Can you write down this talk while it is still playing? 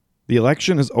The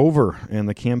election is over, and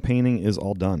the campaigning is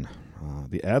all done.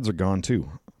 The ads are gone, too.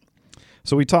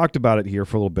 So we talked about it here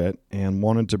for a little bit and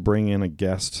wanted to bring in a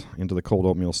guest into the Cold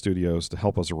Oatmeal Studios to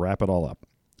help us wrap it all up.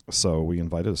 So we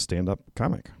invited a stand-up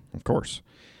comic, of course.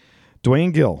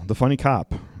 Dwayne Gill, the funny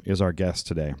cop, is our guest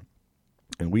today.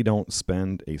 And we don't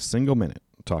spend a single minute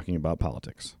talking about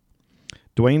politics.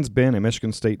 Dwayne's been a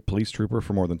Michigan State police trooper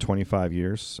for more than 25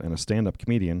 years and a stand-up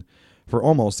comedian for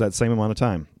almost that same amount of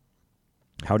time.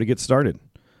 How to get started?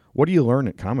 What do you learn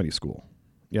at comedy school?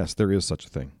 Yes, there is such a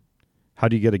thing. How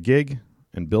do you get a gig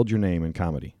and build your name in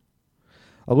comedy?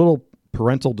 A little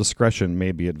parental discretion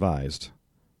may be advised,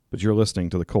 but you're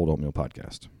listening to the Cold Oatmeal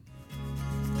Podcast.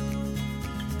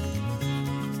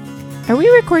 Are we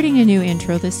recording a new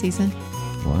intro this season?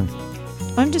 Why?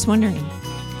 I'm just wondering.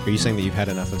 Are you saying that you've had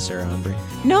enough of Sarah Humphrey?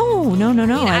 No.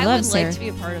 I love would Sarah. like to be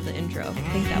a part of the intro. I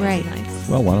think that Right. would be nice.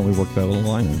 Well, why don't we work that little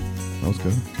line in? That was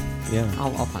good. Yeah.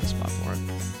 I'll find a spot for it.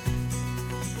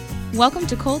 Welcome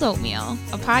to Cold Oatmeal,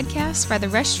 a podcast by the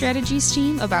Rush Strategies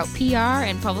team about PR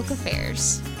and public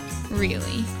affairs.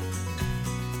 Really.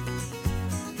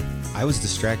 I was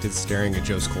distracted staring at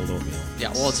Joe's cold oatmeal.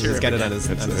 Yeah, well, he's got it on his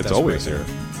It's desk always right here.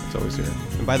 It's always here.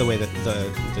 And by the way,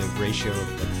 the ratio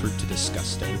of like fruit to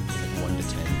disgusting is like 1 to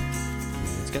 10.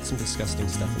 It's got some disgusting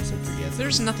stuff and some fruit. Yeah,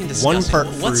 There's nothing One disgusting. part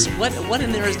What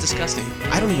in there is disgusting?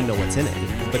 I don't even know what's in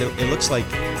it, but it looks like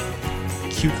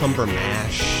cucumber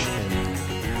mash and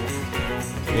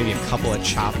maybe a couple of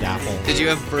chopped apple. Did you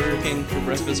have Burger King for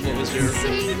breakfast? What was your...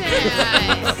 Say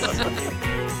that.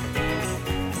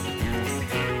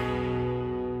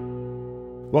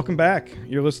 Welcome back.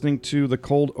 You're listening to the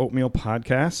Cold Oatmeal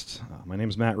Podcast. My name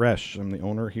is Matt Resch. I'm the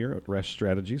owner here at Resch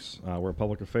Strategies. We're a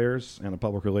public affairs and a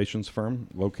public relations firm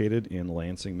located in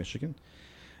Lansing, Michigan.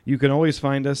 You can always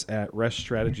find us at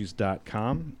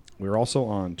reschstrategies.com. We're also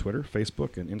on Twitter,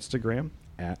 Facebook, and Instagram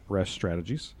at Resch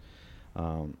Strategies.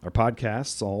 Our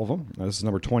podcasts, all of them, this is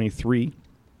number 23.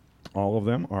 All of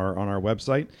them are on our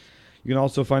website. You can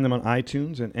also find them on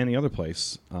iTunes and any other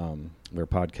place where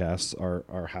podcasts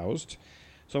are housed.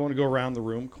 So I want to go around the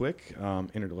room quick,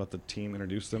 let the team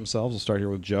introduce themselves. We'll start here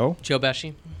with Joe. Joe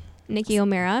Pesci. Nikki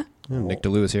O'Mara. Nick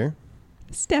DeLewis here.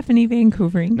 Stephanie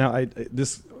Vancouvering. Now,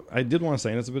 I did want to say,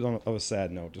 and it's a bit of a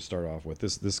sad note to start off with.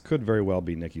 This could very well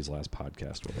be Nikki's last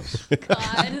podcast with us.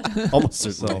 God. Almost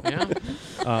certainly.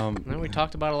 So, Yeah. We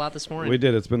talked about a lot this morning. we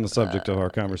did. It's been the subject of our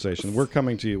conversation. We're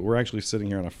coming to you. We're actually sitting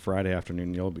here on a Friday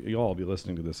afternoon. You'll all be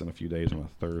listening to this in a few days on a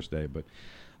Thursday. But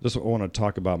just want to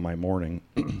talk about my morning.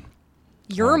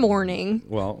 Your morning.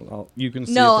 Well, you can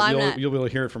see No, it. I'm not. You'll be able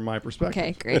to hear it from my perspective.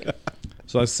 Okay, great.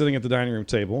 So I was sitting at the dining room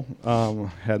table,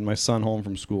 had my son home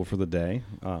from school for the day,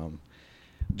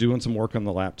 doing some work on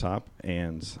the laptop,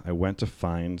 and I went to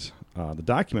find the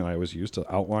document I always use to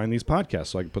outline these podcasts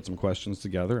so I could put some questions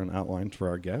together and outline for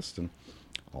our guest, and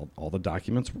all the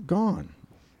documents were gone.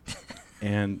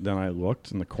 And then I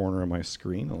looked in the corner of my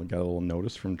screen, and I got a little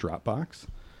notice from Dropbox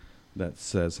that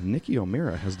says, Nikki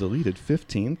O'Mara has deleted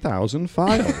 15,000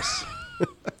 files.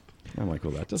 I'm like,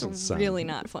 well, that doesn't It's sound really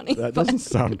not funny. That doesn't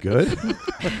sound good.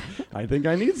 I think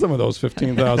I need some of those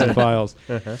 15,000 files.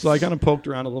 So I kind of poked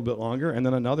around a little bit longer, and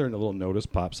then another little notice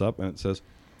pops up, and it says,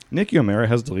 Nikki O'Mara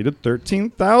has deleted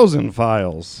 13,000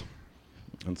 files.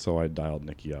 And so I dialed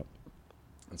Nikki up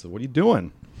and said, what are you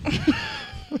doing?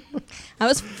 I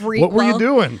was freaking What were you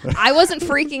doing? I wasn't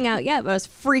freaking out yet, but I was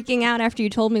freaking out after you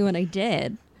told me what I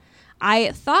did.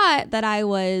 I thought that I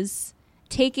was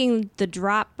taking the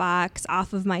Dropbox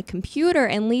off of my computer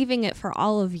and leaving it for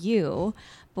all of you.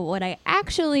 But what I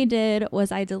actually did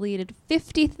was I deleted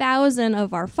 50,000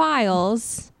 of our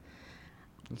files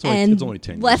It's and only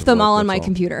 10 years left of them work, all on that's my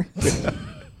computer.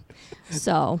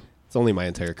 So It's only my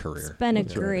entire career. it's been a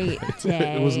great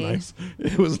day. It was nice.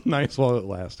 It was nice while it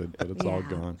lasted, but it's all Yeah.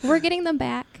 gone. We're getting them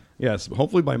back. Yes,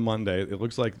 hopefully by Monday. It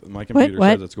looks like my computer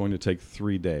What? says it's going to take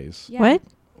 3 days. Yeah. What?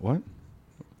 What?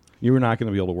 You were not going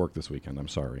to be able to work this weekend. I'm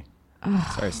sorry.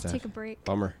 Sorry, Steph. Take a break.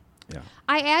 Bummer. Yeah.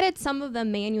 I added some of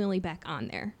them manually back on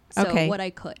there. So Okay. what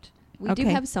I could. We do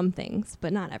Okay. have some things,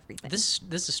 but not everything. This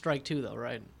is strike 2, though,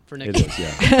 right? For Nick. It is,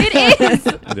 yeah. It is.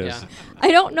 It is. Yeah. I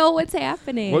don't know what's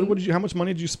happening. What did you? How much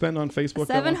money did you spend on Facebook?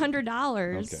 that month?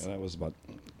 $700. Okay, that was about.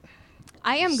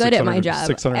 I am good at my job.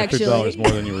 $650 Actually, more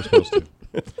than you were supposed to.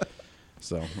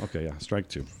 So okay, yeah, strike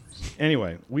 2.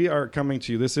 Anyway, we are coming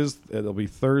to you. It'll be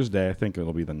Thursday. I think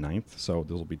it'll be the 9th. So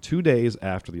this will be 2 days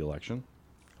after the election.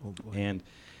 Oh boy. And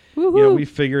Woohoo. we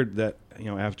figured that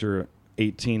after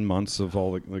 18 months of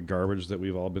all the garbage that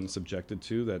we've all been subjected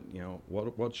to, that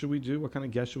what should we do? What kind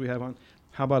of guest should we have on?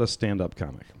 How about a stand-up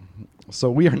comic? So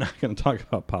we are not going to talk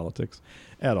about politics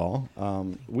at all.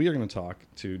 We are going to talk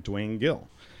to Dwayne Gill.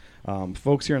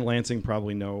 Folks here in Lansing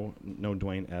probably know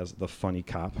Dwayne as the funny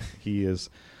cop. He is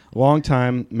a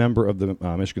longtime member of the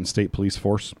Michigan State Police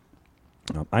Force.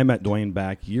 I met Dwayne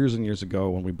back years and years ago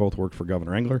when we both worked for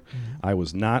Governor Engler. Mm-hmm. I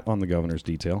was not on the governor's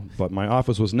detail, but my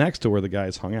office was next to where the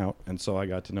guys hung out, and so I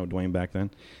got to know Dwayne back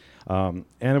then. And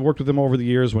I've worked with him over the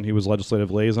years when he was legislative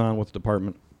liaison with the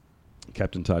department,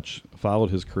 kept in touch,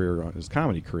 followed his career, his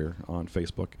comedy career on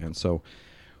Facebook, and so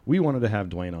we wanted to have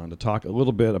Dwayne on to talk a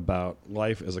little bit about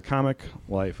life as a comic,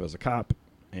 life as a cop,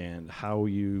 and how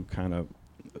you kind of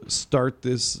start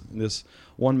this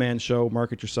one-man show,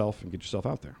 market yourself, and get yourself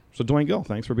out there. So Dwayne Gill,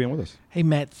 thanks for being with us. Hey,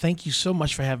 Matt, thank you so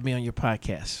much for having me on your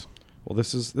podcast. Well,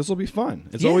 this will be fun.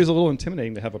 It's Yeah. always a little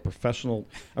intimidating to have a professional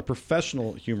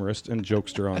humorist and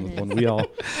jokester on when we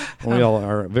all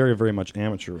are very, very much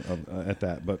amateur at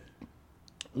that. But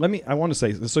I want to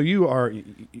say, so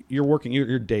you're working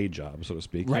your day job, so to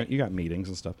speak. Right. You got meetings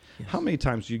and stuff. Yes. How many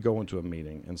times do you go into a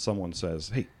meeting and someone says,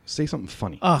 "Hey, say something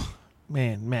funny"? Oh,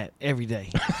 man, Matt, every day.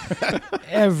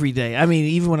 Every day. I mean,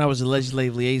 even when I was a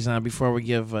legislative liaison, before we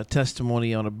give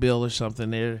testimony on a bill or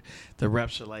something, the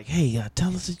reps are like, hey,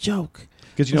 tell us a joke.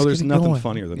 Because Let's there's get it nothing going.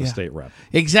 funnier than a Yeah. state rep.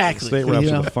 Exactly. State reps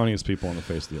You know? are the funniest people on the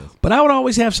face of the earth. But I would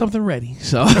always have something ready.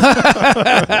 So,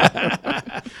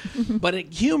 but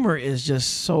humor is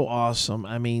just so awesome.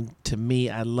 I mean, to me,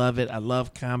 I love it. I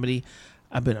love comedy.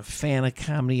 I've been a fan of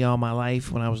comedy all my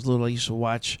life. When I was little, I used to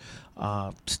watch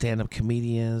stand-up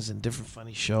comedians and different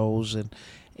funny shows,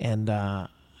 and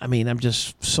I mean, I'm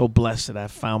just so blessed that I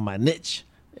found my niche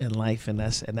in life, and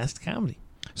that's comedy.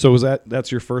 So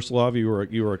that's your first love? You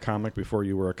were a comic before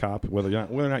you were a cop. Whether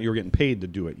or not you were getting paid to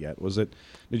do it yet, was it?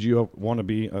 Did you want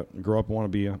to grow up and want to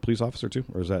be a police officer too,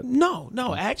 or is that?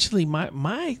 No. Actually,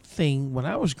 my thing when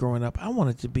I was growing up, I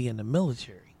wanted to be in the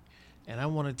military, and I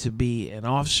wanted to be an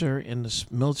officer in the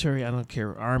military. I don't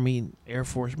care, Army, Air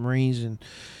Force, Marines,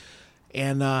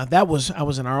 and I was in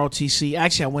ROTC.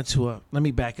 Actually, let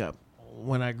me back up.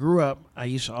 When I grew up, I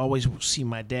used to always see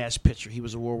my dad's picture. He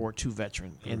was a World War II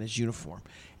veteran in his uniform.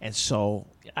 And so,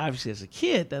 obviously, as a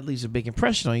kid, that leaves a big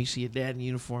impression on you. You see your dad in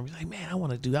uniform. You're like, man, I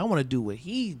want to do what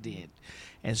he did.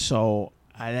 And so,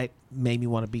 that made me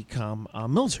want to become a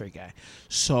military guy.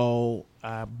 So,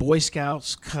 Boy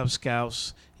Scouts, Cub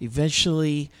Scouts.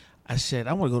 Eventually, I said,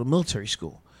 I want to go to military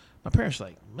school. My parents were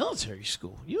like, military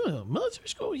school? You in a military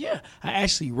school? Yeah. I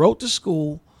actually wrote to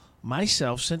school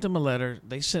myself, sent them a letter.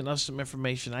 They sent us some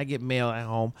information. I get mail at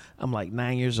home. I'm like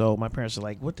 9 years old. My parents are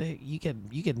like, what the heck? You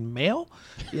get mail?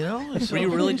 You know? And so, Were you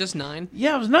really just 9?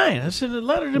 Yeah, I was 9. I sent a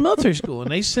letter to military school,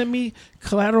 and they sent me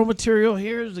collateral material.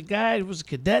 Here's the guy who was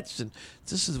cadets, and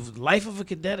this is the life of a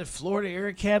cadet at Florida Air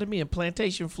Academy in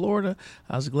Plantation, Florida.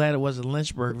 I was glad it wasn't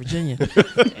Lynchburg, Virginia.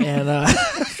 And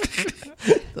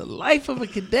the life of a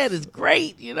cadet is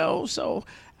great, you know? So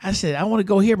I said, I want to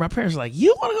go here. My parents were like,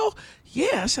 you want to go?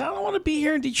 Yeah. I said, I don't want to be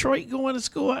here in Detroit going to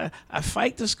school. I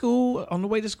fight to school on the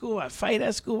way to school. I fight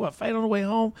at school. I fight on the way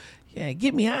home. Yeah,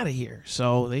 get me out of here.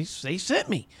 So they sent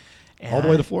me. And All the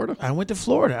way to Florida? I went to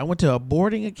Florida. I went to a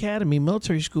boarding academy,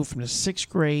 military school from the 6th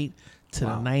grade to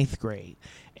the 9th grade.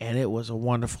 And it was a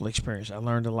wonderful experience. I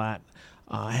learned a lot.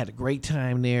 I had a great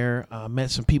time there.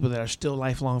 Met some people that are still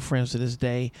lifelong friends to this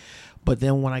day. But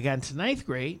then when I got into 9th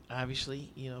grade,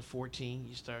 obviously, 14,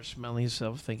 you start smelling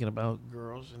yourself, thinking about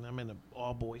girls. And I'm in an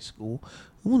all-boys school.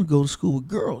 I want to go to school with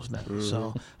girls now. Mm-hmm.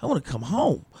 So I want to come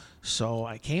home. So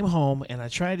I came home, and I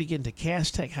tried to get into Cass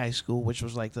Tech High School, which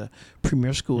was like the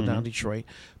premier school down in Detroit.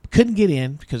 Couldn't get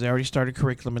in because I already started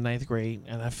curriculum in 9th grade,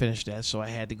 and I finished that. So I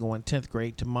had to go in 10th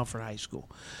grade to Mumford High School.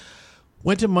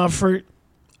 Went to Mumford.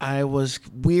 I was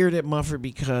weird at Mumford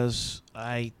because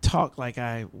I talked like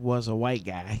I was a white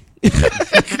guy.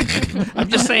 I'm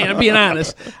just saying, I'm being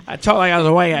honest. I talked like I was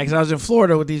a white guy because I was in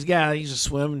Florida with these guys. I used to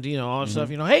swim and, all that stuff.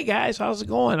 Hey, guys, how's it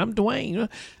going? I'm Dwayne.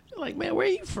 Like, man, where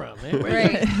are you from,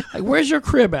 man? Where's your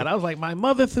crib at? I was like, my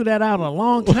mother threw that out a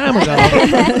long time ago.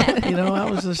 I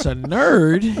was just a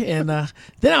nerd. And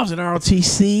then I was in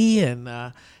ROTC, and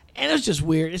it was just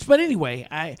weird. But anyway,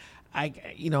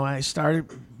 I started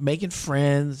making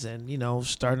friends and,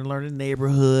 started learning the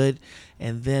neighborhood.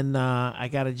 And then I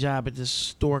got a job at this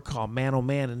store called Man O'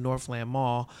 Man in Northland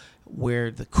Mall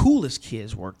where the coolest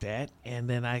kids worked at. And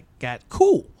then I got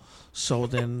cool. So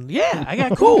then, I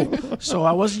got cool. So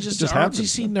I wasn't just an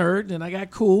ROTC nerd, and I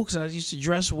got cool because I used to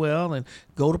dress well and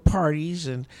go to parties.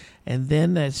 And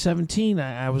then at 17,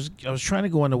 I was trying to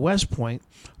go into West Point,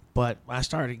 but I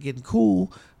started getting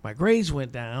cool. My grades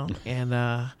went down, and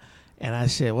I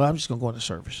said, well, I'm just going to go into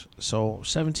service. So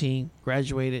 17,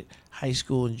 graduated high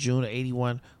school in June of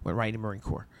 81, went right in the Marine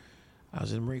Corps. I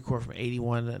was in the Marine Corps from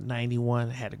 81 to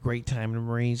 91, had a great time in the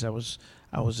Marines. I was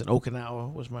I was in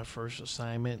Okinawa, was my first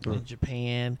assignment, in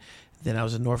Japan. Then I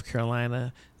was in North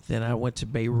Carolina. Then I went to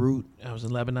Beirut. I was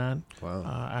in Lebanon. Wow.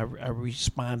 I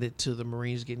responded to the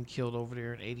Marines getting killed over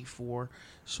there in '84.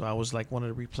 So I was like one of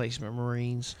the replacement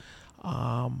Marines.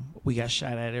 We got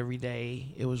shot at every day.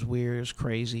 It was weird. It was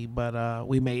crazy. But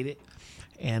we made it.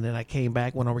 And then I came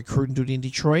back, went on recruiting duty in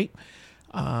Detroit.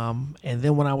 And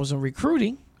then when I was in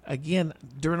recruiting, again,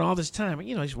 during all this time,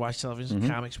 you know, I used to watch television,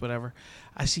 comics, whatever.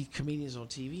 I see comedians on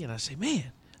TV, and I say,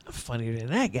 man, I'm funnier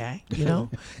than that guy, you know?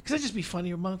 Because I just be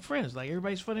funny among friends. Like,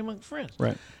 everybody's funny among friends.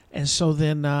 Right. And so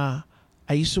then I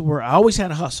used to work. I always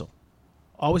had a hustle.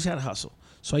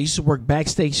 So I used to work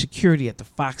backstage security at the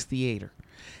Fox Theater.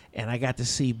 And I got to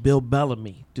see Bill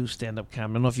Bellamy do stand-up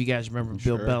comedy. I don't know if you guys remember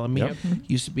Bill Bellamy. Yep.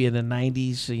 Used to be in the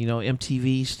 90s, you know,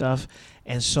 MTV stuff.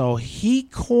 And so he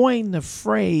coined the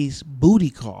phrase booty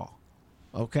call,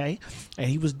 okay? And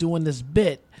he was doing this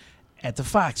bit at the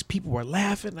Fox. People were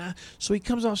laughing. So he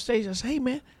comes off stage and says, hey,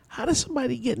 man, how does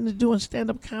somebody get into doing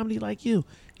stand-up comedy like you?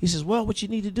 He says, well, what you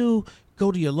need to do, go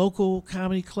to your local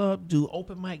comedy club, do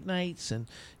open mic nights. And,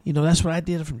 you know, that's what I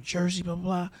did from Jersey, blah, blah,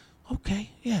 blah.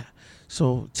 Okay, yeah.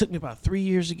 So it took me about 3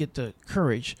 years to get the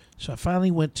courage. So I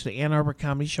finally went to the Ann Arbor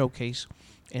Comedy Showcase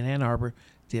in Ann Arbor,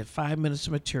 did 5 minutes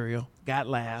of material, got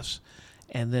laughs,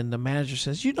 and then the manager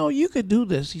says, you know, you could do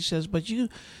this. He says, but you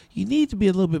need to be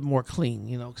a little bit more clean,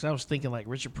 you know, because I was thinking like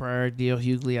Richard Pryor, D.L.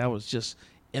 Hughley. I was just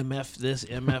MF this,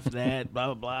 MF that, blah,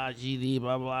 blah, blah, GD,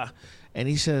 blah, blah. And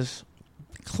he says,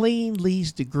 clean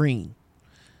leads to green.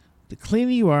 The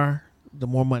cleaner you are, the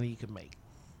more money you can make.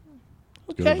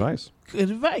 Good advice. Good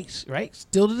advice, right?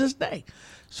 Still to this day.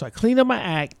 So I cleaned up my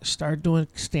act, started doing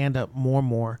stand-up more and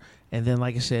more. And then,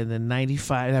 like I said, in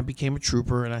 '95, I became a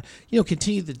trooper. And I, you know,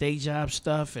 continued the day job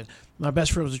stuff. And my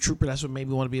best friend was a trooper. That's what made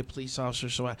me want to be a police officer.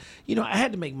 So, I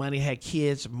had to make money. I had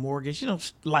kids, a mortgage, you know,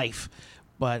 life.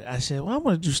 But I said, well, I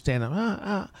want to do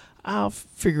stand-up. I'll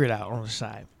figure it out on the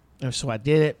side. And so I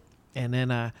did it. And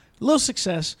then a little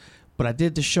success. But I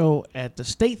did the show at the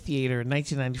State Theater in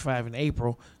 1995 in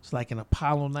April. It's like an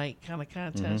Apollo night kind of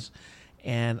contest.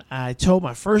 And I told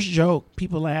my first joke.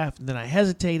 People laughed. And then I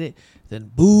hesitated.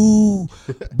 Then boo,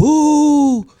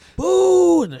 boo,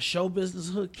 boo. And the show business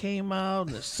hook came out.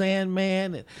 And the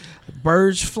Sandman. And the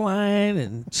birds flying.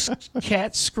 And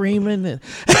cats screaming. And,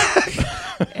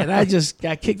 and I just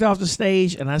got kicked off the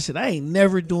stage. And I said, I ain't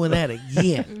never doing that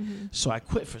again. So I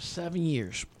quit for 7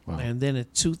 years. Wow. And then in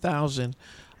 2000...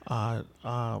 1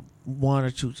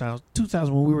 or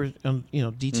 2000 when we were on, you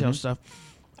know, detail stuff,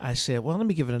 I said, well, let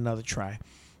me give it another try.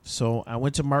 So I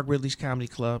went to Mark Ridley's Comedy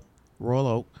Club, Royal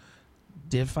Oak,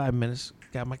 did 5 minutes,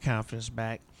 got my confidence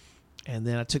back, and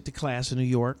then I took the class in New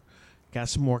York, got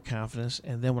some more confidence,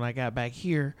 and then when I got back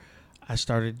here, I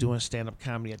started doing stand-up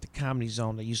comedy at the Comedy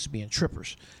Zone that used to be in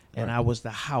Trippers, and I was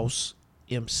the house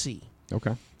MC.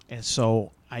 Okay. And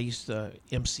so I used to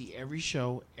MC every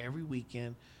show, every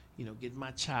weekend, you know, getting my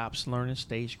chops, learning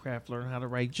stagecraft, learning how to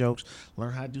write jokes,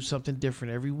 learn how to do something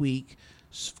different every week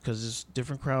because there's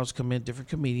different crowds come in, different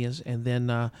comedians. And then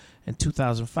in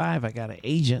 2005, I got an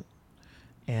agent,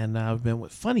 and I've been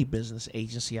with Funny Business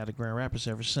Agency out of Grand Rapids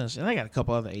ever since. And I got a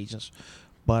couple other agents,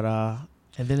 but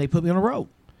and then they put me on the road.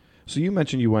 So you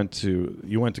mentioned you went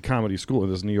to comedy school.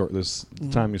 This New York. This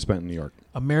time you spent in New York.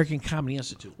 American Comedy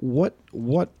Institute. What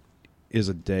is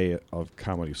a day of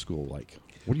comedy school like?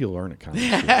 What do you learn at comedy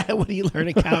school? What do you learn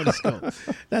at comedy school?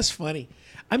 That's funny.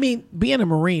 I mean, being a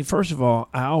Marine, first of all,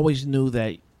 I always knew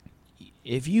that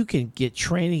if you can get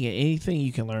training in anything,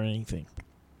 you can learn anything.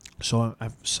 So I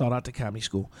sought out the comedy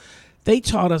school. They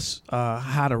taught us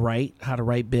how to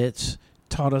write bits,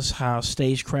 taught us how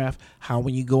stagecraft, how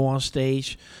when you go on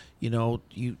stage, you know,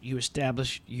 you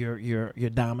establish your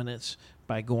dominance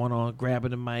by going on,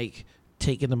 grabbing the mic,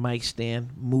 taking the mic stand,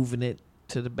 moving it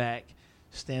to the back,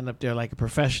 stand up there like a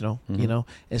professional, you know,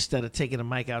 instead of taking the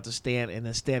mic out to stand and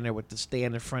then stand there with the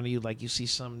stand in front of you like you see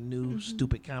some new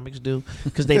stupid comics do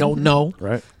because they don't know.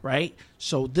 Right?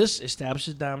 So this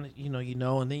establishes dominance, you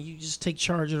know, and then you just take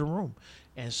charge of the room.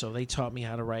 And so they taught me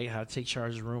how to write, how to take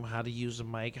charge of the room, how to use the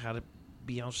mic, how to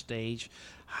be on stage,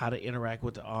 how to interact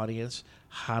with the audience,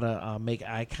 how to make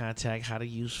eye contact, how to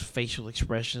use facial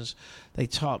expressions. They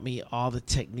taught me all the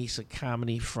techniques of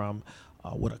comedy from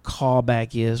what a callback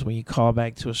is when you call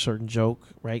back to a certain joke,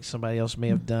 right? Somebody else may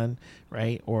have done,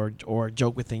 right? Or a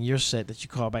joke within your set that you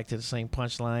call back to the same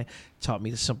punchline. Taught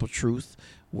me the simple truth,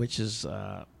 which is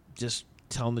just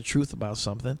telling the truth about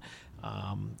something.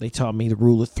 They taught me the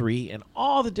rule of three and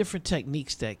all the different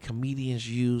techniques that comedians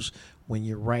use when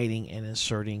you're writing and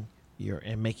inserting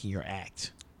and making your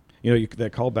act.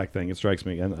 that callback thing, it strikes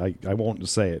me, and I won't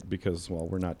say it because, well,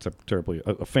 we're not terribly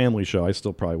a family show. I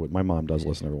still probably would. My mom does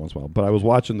listen every once in a while. But I was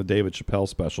watching the David Chappelle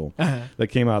special that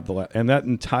came out, and that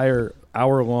entire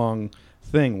hour-long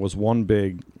thing was one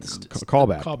big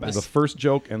callback. The first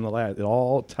joke and the last, it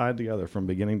all tied together from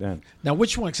beginning to end. Now,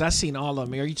 which one? Because I've seen all of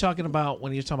them. Are you talking about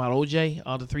when you're talking about OJ,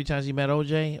 all the 3 times he met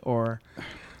OJ, or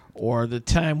the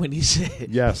time when he said...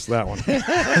 Yes, that one.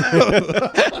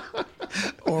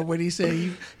 Or when he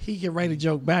said he can write a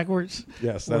joke backwards.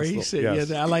 Yes, where that's he said, yes.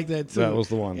 yeah, I like that too. That was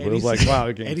the one. And it was like, wow,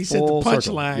 it came and he said the full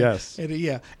circle. punchline. Yes.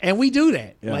 And we do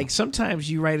that. Yeah. Like sometimes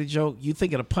you write a joke, you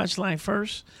think of the punchline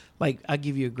first. Like I'll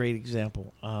give you a great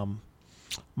example.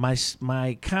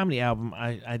 My comedy album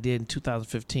I did in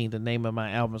 2015. The name of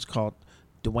my album is called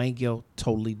Dwayne Gill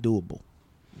Totally Doable.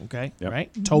 Okay, Yep.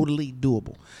 right? Mm-hmm. Totally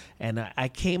doable. And I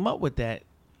came up with that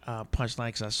punchline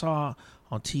because I saw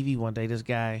on TV one day this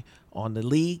guy on The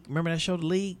League. Remember that show, The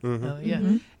League? Mm-hmm.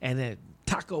 Yeah. And then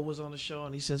Taco was on the show,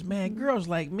 and he says, "Man, girls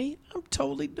like me, I'm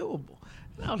totally doable."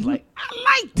 And I was like,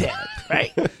 I like that,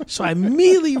 right? So I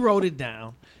immediately wrote it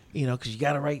down, because you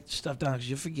got to write stuff down because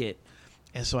you forget.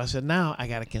 And so I said, now I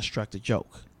got to construct a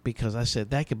joke because I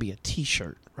said that could be a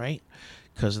T-shirt, right?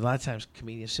 Because a lot of times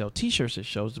comedians sell T-shirts at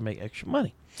shows to make extra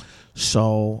money.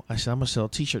 So I said, I'm going to sell a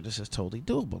T-shirt that says totally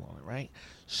doable on it, right?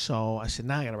 So I said,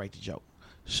 now I got to write the joke.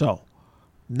 So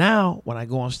now when I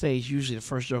go on stage, usually the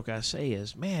first joke I say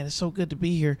is, man, it's so good to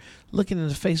be here looking in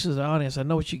the faces of the audience. I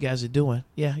know what you guys are doing.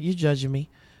 Yeah, you're judging me.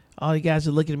 All you guys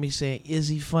are looking at me saying, is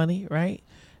he funny, right?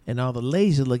 And all the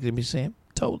ladies are looking at me saying,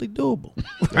 totally doable,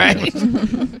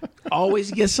 right?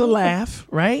 Always gets a laugh,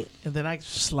 right? And then I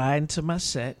slide into my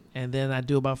set, and then I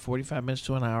do about 45 minutes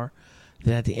to an hour.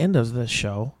 Then at the end of the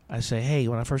show, I say, hey,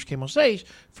 when I first came on stage,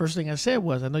 first thing I said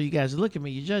was, I know you guys are looking at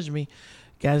me, you judge me.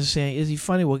 Guys are saying, is he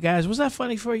funny? Well, guys, was that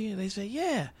funny for you? And they say,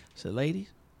 yeah. I said, ladies,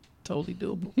 totally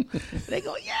doable. They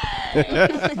go,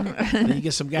 yeah. Then you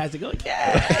get some guys that go,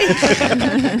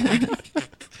 yeah.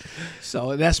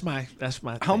 So that's my How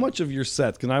thing. much of your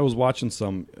sets? Because I was watching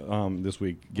some this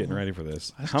week, getting ready for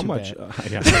this. That's how too much?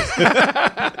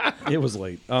 bad. It was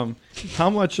late. How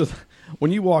much of when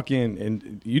you walk in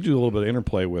and you do a little bit of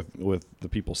interplay with the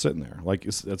people sitting there? Like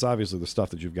it's obviously the stuff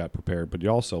that you've got prepared, but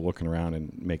you're also looking around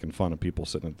and making fun of people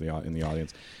sitting in the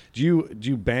audience. Do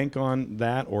you bank on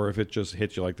that, or if it just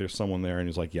hits you like there's someone there and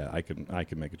he's like, yeah, I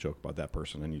could make a joke about that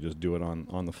person, and you just do it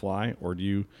on the fly, or do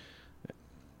you?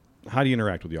 How do you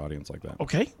interact with the audience like that?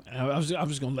 Okay. I was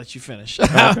going to let you finish.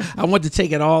 I want to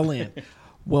take it all in.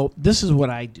 Well, this is what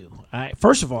I do.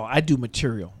 First of all, I do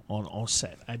material on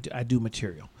set. I do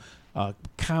material.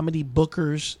 Comedy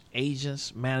bookers,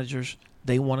 agents, managers,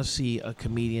 they want to see a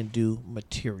comedian do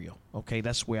material. Okay,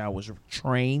 that's where I was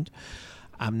trained.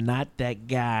 I'm not that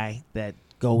guy that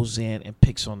goes in and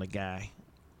picks on the guy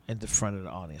in the front of the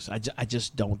audience. I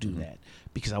just don't do that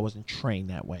because I wasn't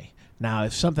trained that way. Now,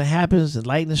 if something happens and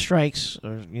lightning strikes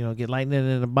or, get lightning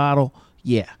in a bottle,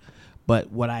 yeah. But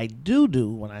what I do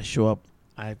when I show up,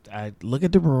 I look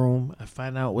at the room, I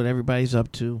find out what everybody's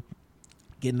up to,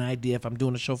 get an idea if I'm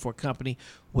doing a show for a company,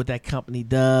 what that company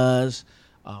does,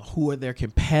 who are their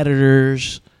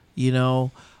competitors,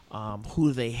 who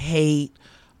do they hate,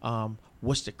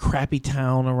 what's the crappy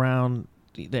town around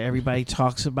that everybody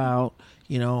talks about,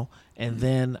 and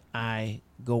then I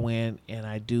go in and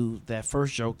I do that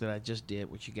first joke that I just did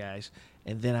with you guys,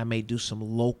 and then I may do some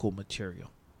local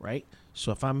material, right?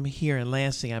 So if I'm here in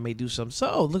Lansing, I may do some.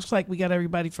 So it looks like we got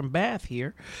everybody from Bath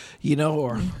here,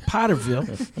 or Potterville,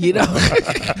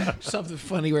 something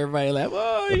funny where everybody laugh.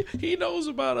 Oh, he knows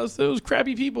about us. Those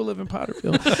crappy people live in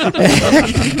Potterville.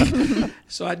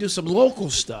 So I do some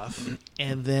local stuff,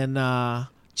 and then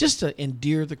just to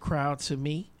endear the crowd to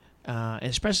me, and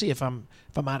especially if I'm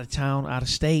out of town, out of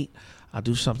state. I'll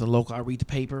do something local. I'll read the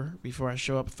paper before I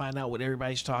show up, find out what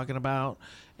everybody's talking about,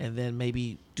 and then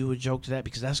maybe do a joke to that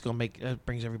because that's going to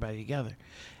brings everybody together.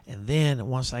 And then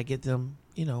once I get them,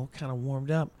 kind of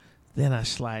warmed up, then I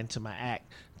slide into my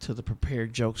act to the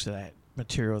prepared jokes,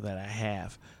 material that I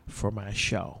have for my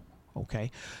show.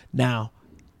 Okay. Now,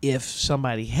 if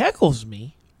somebody heckles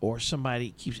me or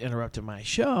somebody keeps interrupting my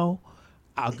show,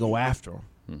 I'll go after them.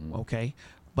 Mm-hmm. Okay.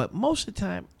 But most of the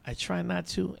time, I try not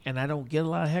to, and I don't get a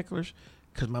lot of hecklers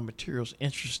because my material's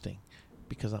interesting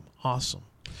because I'm awesome.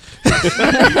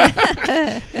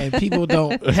 And people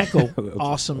don't heckle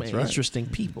awesome and interesting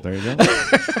people. There you go.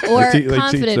 Or They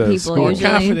confident teach, people, Or usually.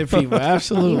 confident people,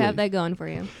 absolutely. You have that going for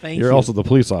you. Thank You're you. also the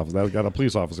police officer. That's got a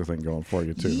police officer thing going for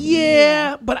you too.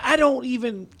 Yeah, but I don't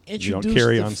even You introduce don't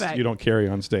carry the on. fact. You don't carry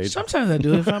on stage. Sometimes I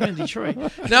do if I'm in Detroit.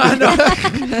 No,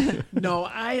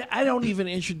 I don't even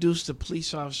introduce the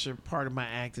police officer part of my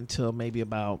act until maybe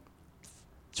about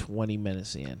 20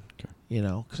 minutes in,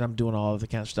 because I'm doing all of the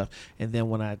kind of stuff. And then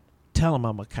when I tell them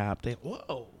I'm a cop, they,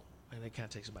 whoa, and it kind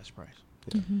of takes them by surprise.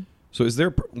 Mm-hmm. So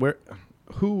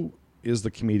who is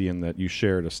the comedian that you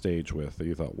shared a stage with that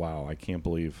you thought, wow, I can't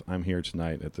believe I'm here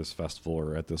tonight at this festival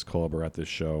or at this club or at this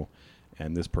show,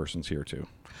 and this person's here too?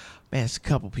 Man, it's a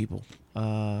couple people.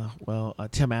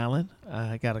 Tim Allen.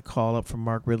 I got a call up from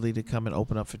Mark Ridley to come and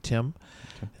open up for Tim.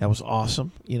 Okay. That was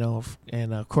awesome,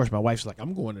 And of course, my wife's like,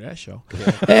 "I'm going to that show."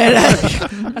 Yeah.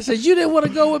 And I said, "You didn't want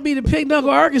to go with me to Pig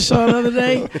Knuckle, Arkansas the other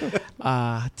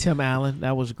day." Tim Allen,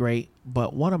 that was great.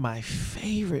 But one of my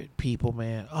favorite people,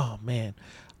 man. Oh man,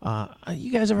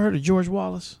 you guys ever heard of George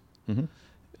Wallace?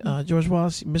 Mm-hmm. George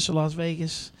Wallace, Mr. Las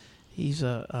Vegas. He's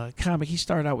a comic. He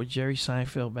started out with Jerry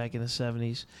Seinfeld back in the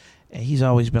 70s, and he's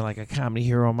always been like a comedy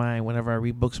hero of mine. Whenever I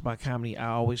read books about comedy,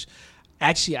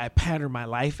 I pattern my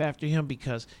life after him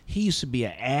because he used to be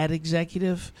an ad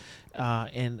executive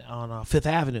on Fifth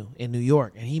Avenue in New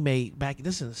York, and he made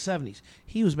this in the 70s.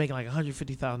 He was making like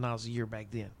 $150,000 a year back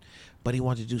then, but he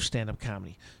wanted to do stand-up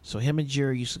comedy. So him and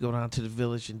Jerry used to go down to the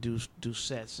Village and do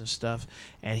sets and stuff.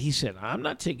 And he said, "I'm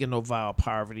not taking no vile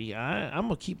poverty. I'm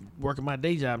gonna keep working my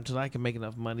day job until I can make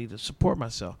enough money to support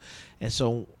myself." And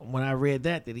so when I read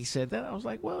that he said that, I was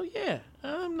like, "Well, yeah,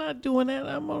 I'm not doing that.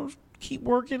 I'm gonna keep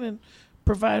working and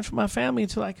provide for my family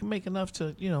until I can make enough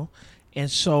to, And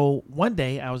so one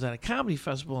day I was at a comedy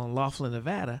festival in Laughlin,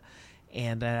 Nevada,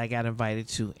 and I got invited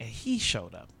to, and he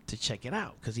showed up to check it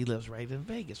out because he lives right in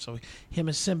Vegas. So him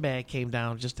and Sinbad came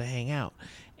down just to hang out,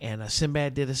 and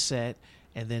Sinbad did a set,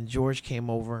 and then George came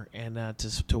over and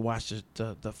to watch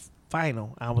the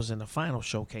final. I was in the final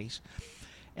showcase,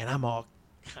 and I'm all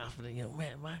confident,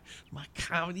 man, my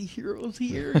comedy hero's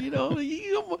here,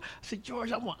 I said,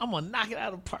 "George, I'm gonna knock it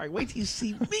out of the park. Wait till you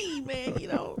see me, man,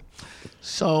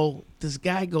 So this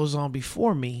guy goes on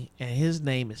before me, and his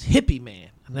name is Hippie Man.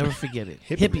 I'll never forget it.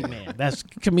 Hippie Man. That's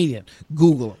a comedian.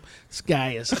 Google him. This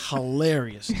guy is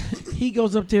hilarious. He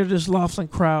goes up there to this Laughlin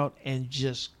crowd and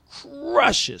just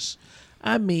crushes.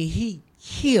 I mean, he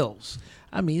kills.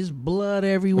 I mean, there's blood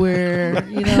everywhere,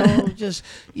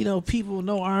 people with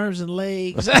no arms and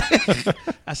legs.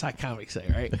 That's how comics say,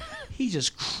 right? He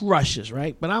just crushes,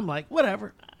 right? But I'm like,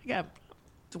 whatever. I got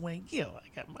Dwayne Gill.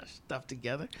 I got my stuff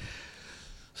together.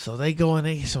 So they go and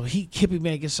Hippie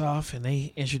Man gets off and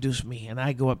they introduce me, and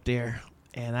I go up there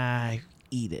and I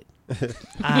eat it.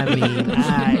 I mean,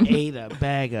 I ate a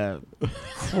bag of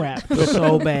crap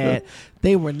so bad.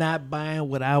 They were not buying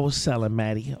what I was selling,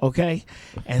 Maddie, okay?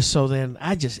 And so then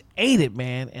I just ate it,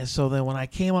 man. And so then when I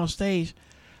came on stage,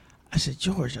 I said,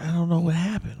 "George, I don't know what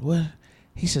happened." What?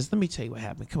 He says, "Let me tell you what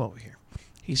happened. Come over here."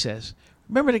 He says,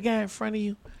 "Remember the guy in front of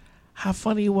you? How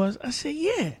funny he was?" I said,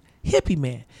 "Yeah, Hippie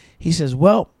Man." He says,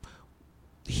 "Well,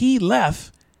 he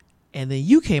left, and then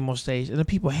you came on stage, and the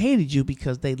people hated you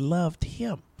because they loved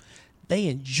him. They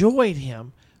enjoyed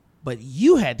him, but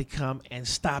you had to come and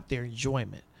stop their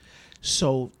enjoyment.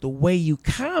 So the way you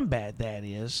combat that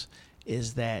is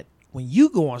that when you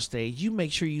go on stage, you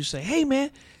make sure you say, 'Hey,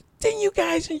 man, didn't you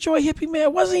guys enjoy Hippie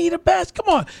Man? Wasn't he the best? Come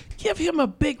on, give him a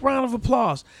big round of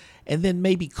applause.' And then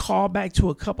maybe call back to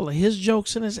a couple of his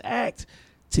jokes in his act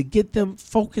to get them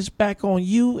focused back on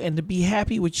you and to be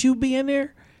happy with you being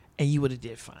there, and you would have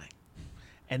did fine."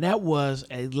 And that was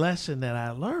a lesson that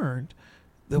I learned.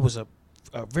 That was a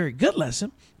very good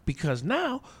lesson, because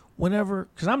now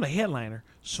because I'm the headliner,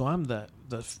 so I'm the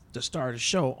star of the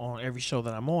show on every show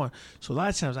that I'm on. So a lot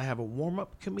of times I have a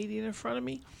warm-up comedian in front of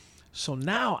me. So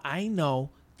now I know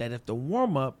that if the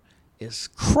warm-up is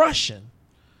crushing,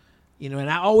 and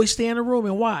I always stay in the room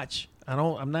and watch.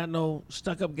 I'm not no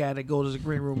stuck-up guy that goes to the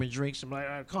green room and drinks and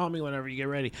like, "Call me whenever you get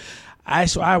ready."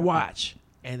 So I watch,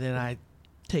 and then I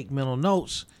take mental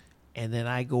notes, and then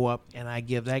I go up and I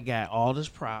give that guy all his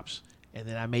props, and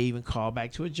then I may even call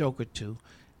back to a joke or two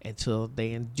until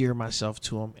they endear myself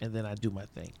to them, and then I do my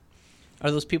thing.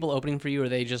 Are those people opening for you? Or are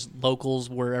they just locals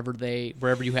wherever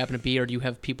you happen to be, or do you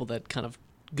have people that kind of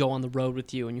go on the road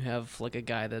with you, and you have like a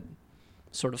guy that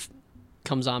sort of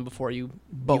comes on before you?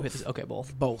 Both. Okay,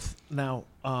 both. Both. Now,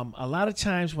 a lot of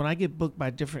times when I get booked by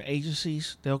different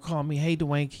agencies, they'll call me, "Hey,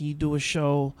 Dwayne, can you do a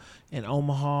show in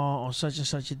Omaha on such and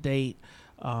such a date?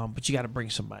 But you got to bring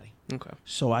somebody." Okay.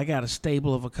 So I got a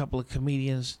stable of a couple of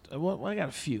comedians. Well, I got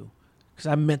a few because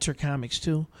I mentor comics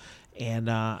too. And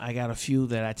I got a few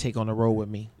that I take on the road with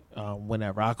me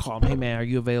whenever. I'll call them, "Hey, man, are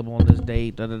you available on this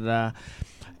date?"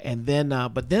 And then,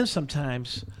 but then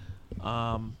sometimes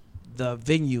the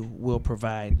venue will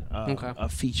provide Okay. a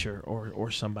feature or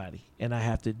somebody, and I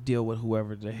have to deal with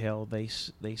whoever the hell they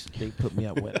put me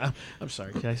up with. I'm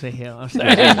sorry, can I say hell? I'm sorry.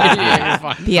 Yeah, you're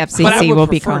fine. The But I FCC would will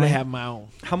be prefer to calling. have my own.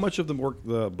 How much of the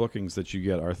bookings that you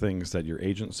get are things that your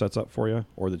agent sets up for you,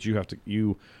 or that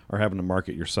you are having to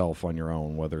market yourself on your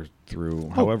own, whether through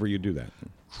however you do that?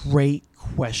 Great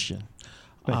question.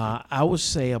 Thank you. I would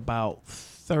say about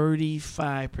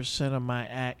 35% of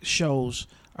my shows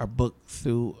are booked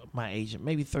through my agent,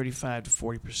 maybe 35 to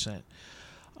 40%.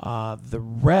 The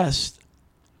rest,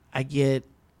 I get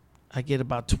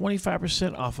about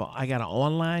 25% off of. I got an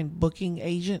online booking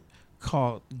agent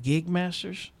called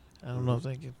Gigmasters. I don't know if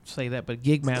I can say that, but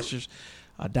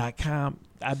Gigmasters.com.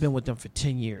 I've been with them for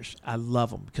 10 years. I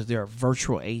love them because they're a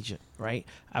virtual agent, right?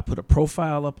 I put a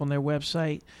profile up on their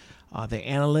website. Their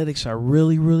analytics are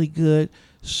really, really good,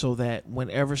 so that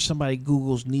whenever somebody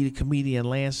Googles "need a comedian in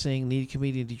Lansing," "need a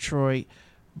comedian in Detroit,"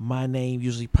 my name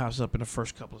usually pops up in the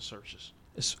first couple of searches.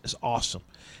 It's awesome.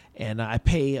 And I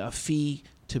pay a fee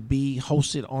to be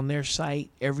hosted on their site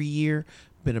every year.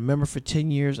 Been a member for 10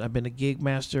 years. I've been a Gig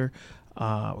Master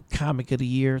Comic of the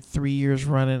Year 3 years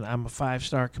running. I'm a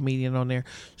 5-star comedian on there.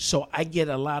 So I get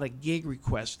a lot of gig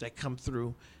requests that come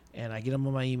through, and I get them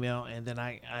on my email, and then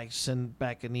I send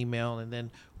back an email, and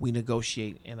then we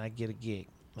negotiate, and I get a gig,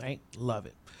 right? Love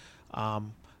it.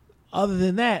 Other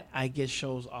than that, I get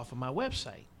shows off of my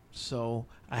website. So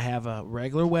I have a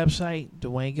regular website,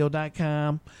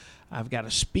 DwayneGill.com. I've got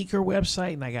a speaker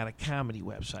website, and I got a comedy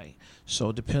website. So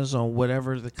it depends on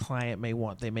whatever the client may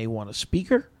want. They may want a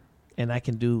speaker, and I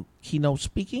can do keynote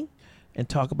speaking and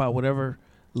talk about whatever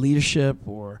leadership,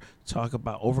 or talk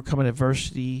about overcoming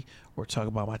adversity, or talk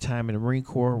about my time in the Marine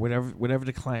Corps, whatever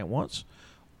the client wants.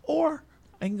 Or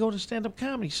I can go to stand-up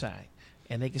comedy side,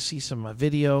 and they can see some of my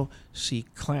video, see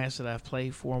clients that I've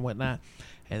played for and whatnot,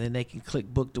 and then they can click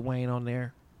Book Dwayne on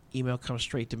there. Email comes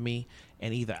straight to me,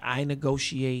 and either I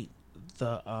negotiate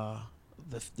the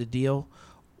deal,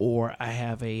 or I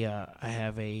have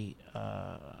a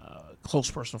close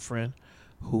personal friend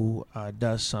who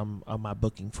does some of my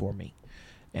booking for me,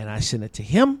 and I send it to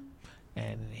him,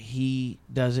 and he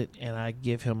does it, and I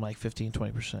give him like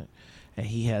 15-20%, and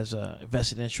he has a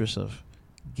vested interest of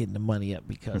getting the money up,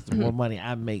 because the more money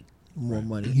I make, the more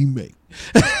money he make.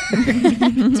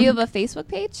 Do you have a Facebook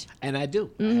page? And I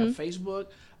do. I have Facebook.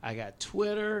 I got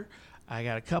Twitter. I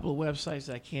got a couple of websites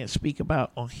that I can't speak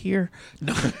about on here.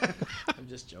 No, I'm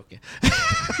just joking.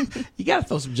 You got to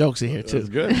throw some jokes in here too. That's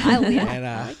good. I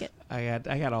like it.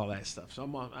 I got all that stuff. So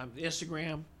I'm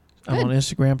Instagram. I'm on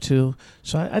Instagram too.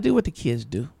 So I do what the kids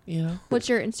do. You know. What's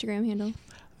your Instagram handle?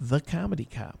 The Comedy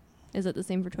Cop. Is it the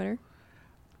same for Twitter?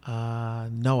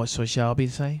 No. So shall it be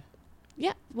the same?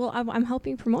 Yeah. Well, I'm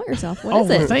helping promote yourself. What is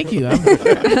well, it? thank you.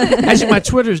 Actually, my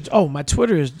Twitter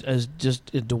is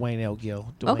just Dwayne L.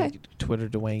 Gill. Okay. Twitter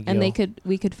Dwayne Gill. And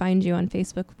we could find you on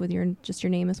Facebook with your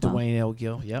name as well. Dwayne L.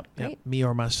 Gill. Yep. Great. Me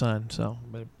or my son. So,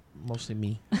 but mostly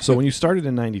me. So when you started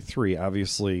in '93,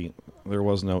 obviously there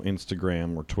was no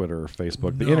Instagram or Twitter or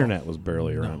Facebook. The No. internet was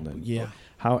barely around then. Yeah.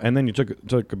 How? And then you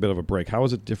took a bit of a break. How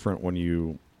is it different when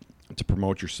you to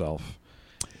promote yourself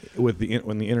with the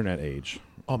internet age?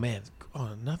 Oh man. Oh,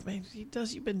 enough, man.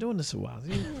 You've been doing this a while.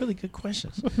 These are really good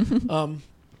questions.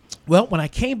 Well, when I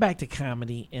came back to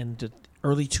comedy in the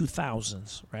early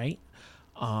 2000s, right?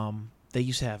 They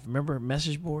used to have, remember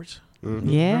message boards?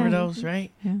 Yeah. Remember those,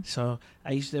 right? Yeah. So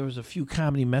there was a few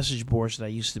comedy message boards that I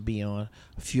used to be on.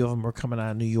 A few of them were coming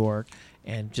out of New York,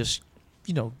 and just,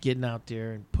 getting out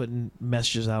there and putting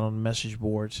messages out on the message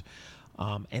boards.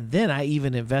 And then I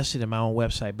even invested in my own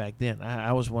website back then.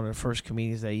 I was one of the first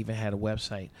comedians that even had a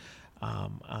website.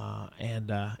 And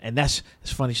it's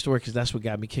a funny story, because that's what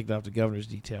got me kicked off the governor's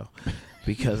detail,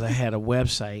 because I had a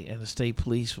website and the state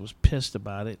police was pissed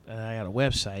about it. And I had a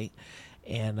website,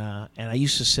 and I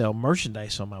used to sell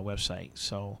merchandise on my website.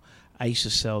 So I used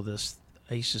to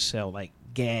sell like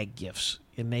gag gifts,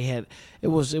 and it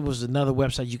was another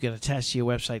website you could attach to your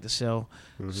website to sell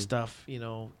stuff.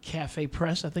 Cafe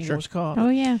Press, I think it was called. Oh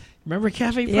yeah. Remember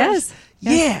Cafe Press?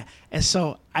 Yes. Yeah. And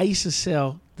so I used to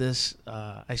sell this.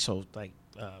 I sold like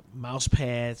mouse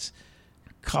pads,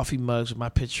 coffee mugs with my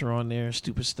picture on there,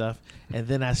 stupid stuff. And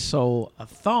then I sold a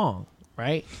thong,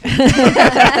 right?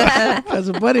 Because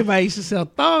a buddy of mine used to sell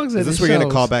thongs. Is this where you're going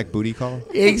to call back booty call?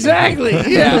 Exactly.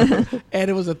 Yeah. And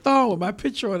it was a thong with my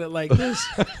picture on it like this.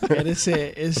 And it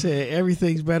said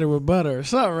everything's better with butter or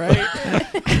something,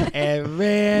 right? And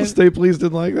man. The state police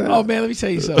didn't like that. Oh man, let me tell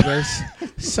you something, man.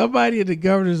 Somebody in the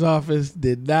governor's office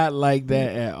did not like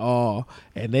that at all,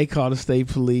 and they called the state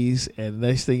police. And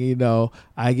next thing you know,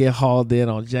 I get hauled in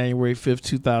on January 5th,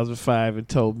 2005, and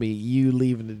told me, "You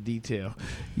leaving the detail.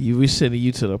 We're sending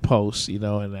you to the post."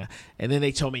 And then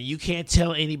they told me, "You can't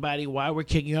tell anybody why we're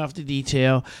kicking you off the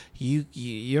detail.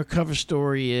 Your cover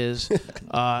story is."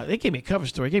 They gave me a cover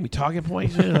story. They gave me talking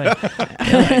points.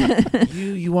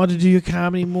 You want to do your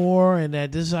comedy more, and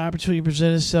that this opportunity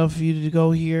presented itself for you to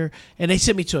go here. And they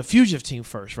sent me to a fugitive team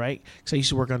first, right? Because I used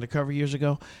to work undercover years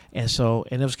ago, and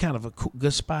it was kind of a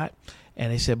good spot.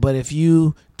 And they said, "But if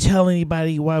you tell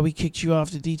anybody why we kicked you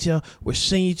off the detail, we're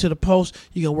sending you to the post.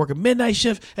 You're going to work a midnight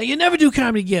shift, and you never do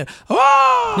comedy again."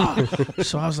 Oh!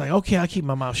 So I was like, okay, I'll keep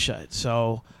my mouth shut.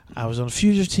 So I was on the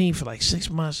fugitive team for like 6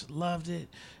 months, loved it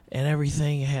and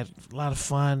everything. I had a lot of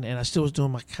fun, and I still was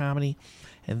doing my comedy.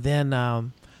 And then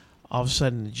all of a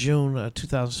sudden in June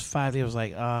 2005, they was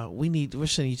like, we're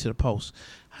sending you to the post.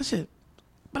 I said,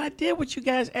 "But I did what you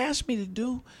guys asked me to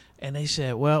do." And they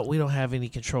said, "Well, we don't have any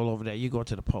control over that. You go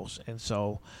to the post." And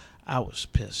so I was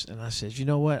pissed. And I said, "You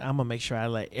know what? I'm going to make sure I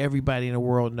let everybody in the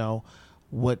world know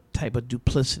what type of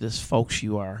duplicitous folks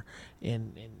you are."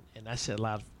 And I said a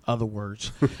lot of other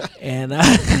words.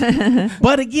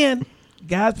 But again,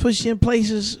 God puts you in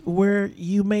places where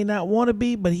you may not want to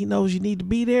be, but he knows you need to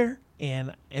be there.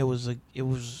 And I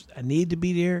needed to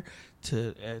be there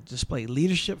to display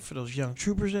leadership for those young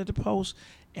troopers at the post.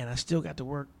 And I still got to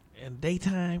work in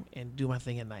daytime and do my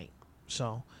thing at night.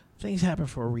 So things happen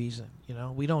for a reason.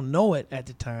 We don't know it at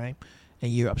the time,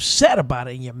 and you're upset about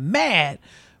it and you're mad,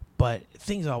 but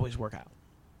things always work out.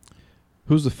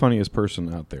 Who's the funniest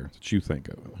person out there that you think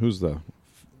of? Who's your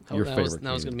favorite?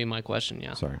 That was going to be my question,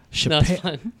 yeah. Sorry.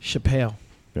 Chappelle.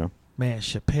 Yeah. Man,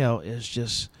 Chappelle is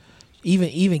just...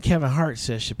 Even Kevin Hart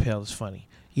says Chappelle is funny.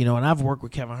 And I've worked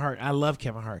with Kevin Hart. I love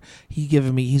Kevin Hart. He's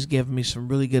given me some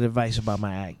really good advice about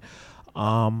my act.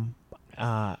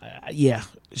 Yeah,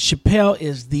 Chappelle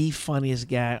is the funniest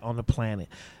guy on the planet.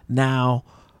 Now,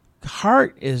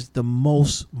 Hart is the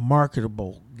most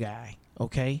marketable guy,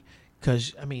 okay?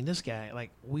 Because, this guy,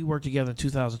 like, we worked together in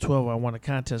 2012. I won a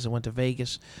contest and went to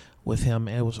Vegas with him,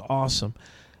 and it was awesome.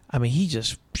 He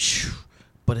just,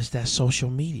 but it's that social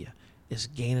media. It's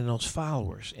gaining those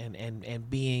followers and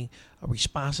being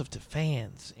responsive to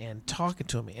fans and talking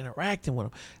to them and interacting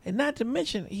with them. And not to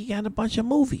mention, he got a bunch of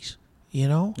movies,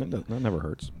 That never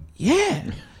hurts.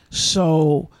 Yeah.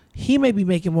 So he may be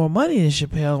making more money than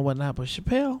Chappelle and whatnot, but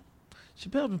Chappelle's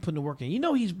been putting the work in.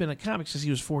 He's been a comic since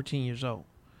he was 14 years old.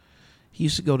 He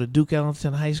used to go to Duke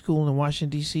Ellington High School in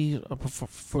Washington, D.C.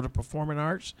 For the performing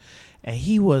arts. And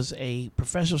he was a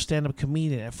professional stand-up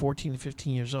comedian at 14 and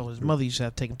 15 years old. His mother used to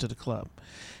have to take him to the club.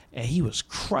 And he was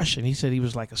crushing. He said he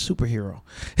was like a superhero.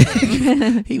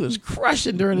 He was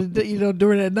crushing during the day,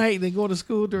 during that night, and then going to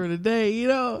school during the day,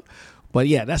 But,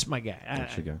 yeah, that's my guy.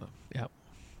 That's your guy.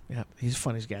 Yep. He's the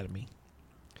funniest guy to me.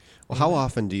 Well, how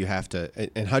often do you have to,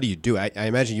 and how do you do it? I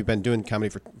imagine you've been doing comedy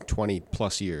for 20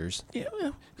 plus years. Yeah.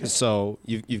 So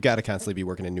you've got to constantly be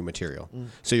working in new material.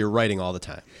 So you're writing all the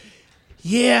time.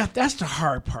 Yeah, that's the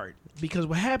hard part. Because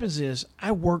what happens is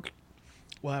I've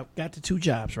got the 2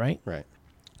 jobs, right? Right.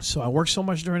 So I work so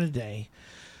much during the day.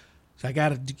 So I got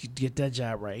to get that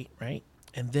job right?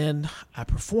 And then I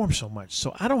perform so much.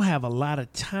 So I don't have a lot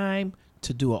of time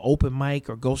to do an open mic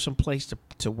or go someplace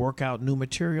to work out new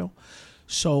material.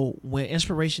 So when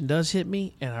inspiration does hit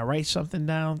me and I write something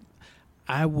down,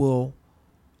 I will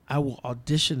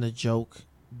audition the joke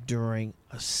during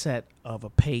a set of a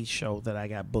paid show that I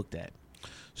got booked at.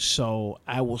 So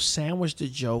I will sandwich the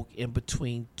joke in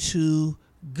between 2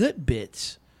 good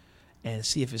bits and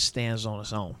see if it stands on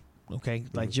its own. Okay,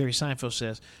 like Jerry Seinfeld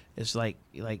says, it's like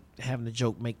having the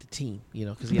joke make the team,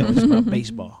 because he always about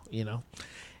baseball,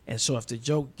 And so if the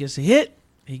joke gets a hit,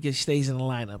 he stays in the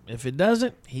lineup. If it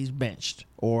doesn't, he's benched,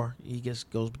 or he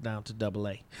goes down to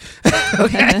AA.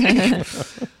 Okay.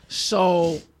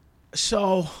 So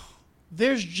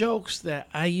there's jokes that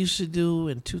I used to do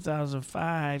in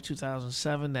 2005,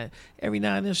 2007 that every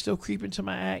now and then still creep into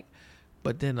my act,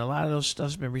 but then a lot of those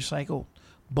stuff's been recycled.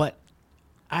 But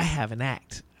I have an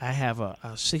act. I have a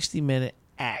 60-minute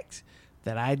act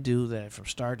that I do that from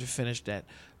start to finish that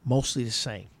mostly the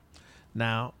same.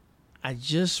 Now, I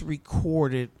just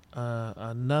recorded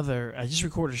a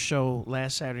show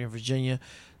last Saturday in Virginia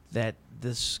that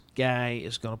this guy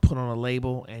is going to put on a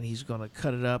label, and he's going to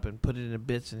cut it up and put it in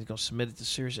bits, and he's going to submit it to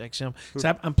Sirius XM.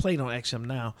 So I'm playing on XM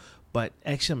now, but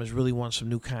XM is really wanting some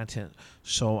new content.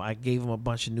 So I gave him a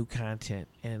bunch of new content,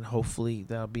 and hopefully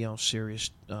that'll be on Sirius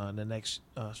in the next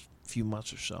few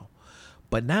months or so.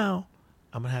 But now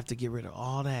I'm going to have to get rid of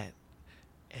all that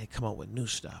and come up with new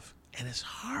stuff. and it's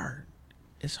hard.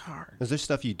 It's hard. Is there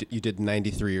stuff you did in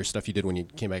 '93 or stuff you did when you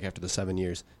came back after the 7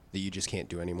 years that you just can't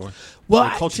do anymore? Well,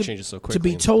 the culture changes so quickly. To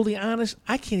be totally honest,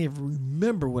 I can't even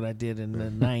remember what I did in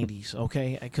the '90s.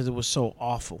 Okay, because it was so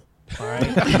awful. All right,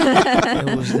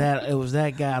 it was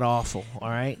that god awful. All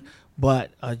right, but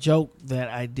a joke that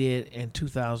I did in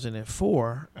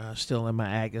 2004, still in my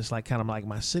act, is kind of like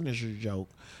my signature joke,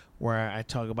 where I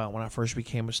talk about when I first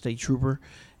became a state trooper.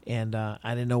 And I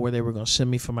didn't know where they were going to send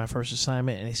me for my first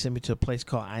assignment, and they sent me to a place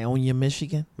called Ionia,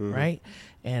 Michigan, right?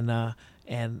 And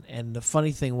the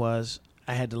funny thing was,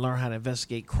 I had to learn how to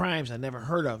investigate crimes I never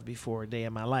heard of before a day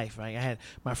in my life. Right? I had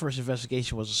my first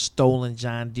investigation was a stolen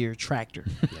John Deere tractor,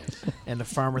 and the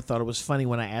farmer thought it was funny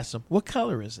when I asked him, "What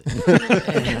color is it?"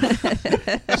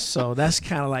 So that's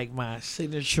kind of like my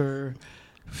signature,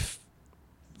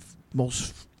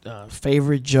 most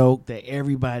favorite joke that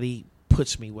everybody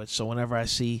puts me with. So whenever I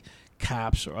see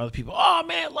cops or other people, oh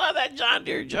man, love that John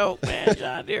Deere joke, man.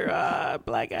 John Deere,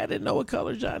 black guy didn't know what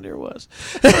color John Deere was.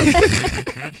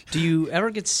 Do you ever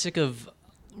get sick of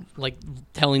like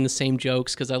telling the same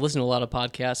jokes? Because I listen to a lot of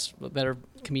podcasts, better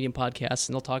comedian podcasts,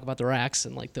 and they'll talk about their acts,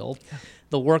 and like they'll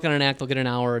work on an act, they'll get an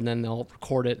hour, and then they'll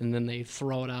record it, and then they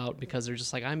throw it out because they're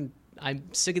just like, I'm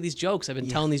sick of these jokes. I've been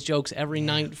telling these jokes every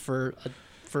night for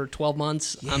 12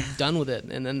 months. I'm done with it,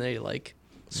 and then they like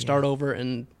start over,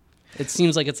 and it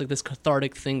seems like it's like this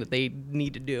cathartic thing that they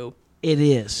need to do. It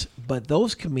is, but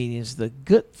those comedians, the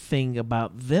good thing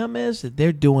about them is that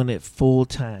they're doing it full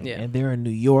time, and they're in New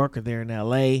York or they're in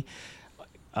L.A.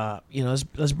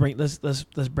 Let's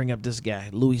bring up this guy,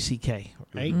 Louis C.K.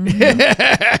 Right,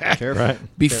 Right.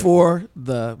 Before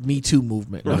the Me Too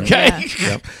movement. Okay,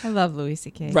 I love Louis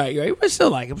C.K. Right. We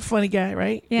still like him, funny guy,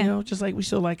 right? Yeah. You know, just like we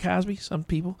still like Cosby, some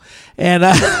people. And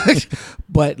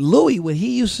but Louis, what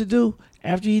he used to do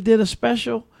after he did a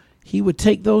special, he would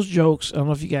take those jokes. I don't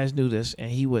know if you guys knew this,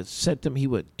 and he would set them. He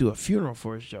would do a funeral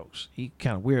for his jokes. He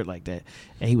kind of weird like that,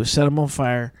 and he would set them on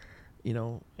fire. You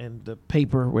know, and the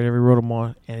paper, whatever he wrote them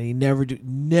on, and he never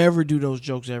do those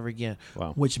jokes ever again.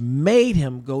 Wow. Which made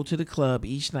him go to the club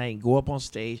each night, and go up on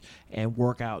stage, and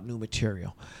work out new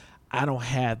material. I don't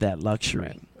have that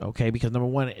luxury, okay? Because number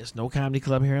one, it's no comedy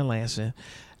club here in Lansing.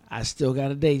 I still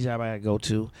got a day job I got to go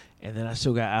to, and then I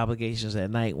still got obligations at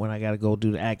night when I got to go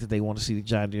do the act that they want to see the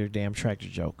John Deere damn tractor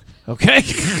joke, okay?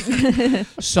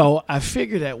 So I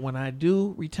figure that when I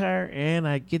do retire and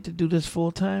I get to do this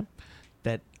full time,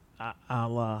 that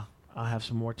I'll have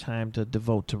some more time to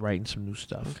devote to writing some new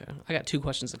stuff. Okay, I got two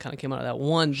questions that kind of came out of that.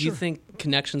 One, do you think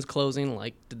Connections closing,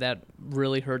 like, did that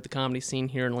really hurt the comedy scene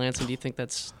here in Lansing? Do you think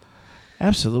that's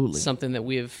absolutely something that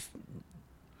we've...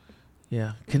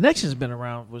 Yeah, Connections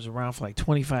was around for like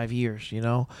 25 years, you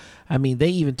know? I mean, they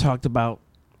even talked about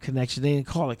Connections. They didn't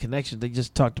call it Connections. They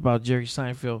just talked about Jerry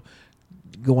Seinfeld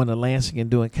going to Lansing and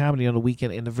doing comedy on the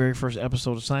weekend in the very first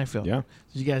episode of Seinfeld. Yeah.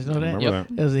 Did you guys know that? Remember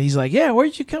that. He's like, yeah,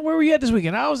 where'd you come? Where were you at this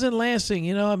weekend? I was in Lansing.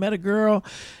 You know, I met a girl,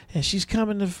 and she's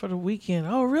coming for the weekend.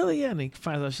 Oh, really? Yeah. And he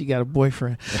finds out she got a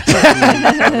boyfriend.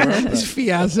 His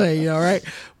fiance, you know, right?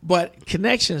 But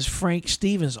Connections, Frank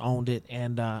Stevens owned it,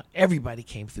 and everybody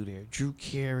came through there. Drew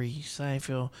Carey,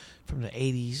 Seinfeld from the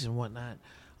 80s and whatnot.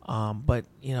 But,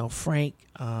 you know, Frank,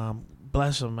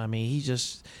 bless him, I mean,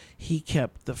 he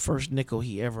kept the first nickel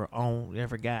he ever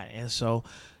got. And so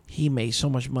he made so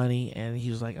much money, and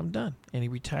he was like, I'm done. And he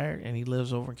retired, and he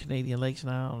lives over in Canadian Lakes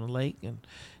now on the lake, and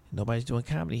nobody's doing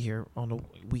comedy here on the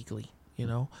weekly, you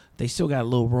know. They still got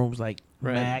little rooms like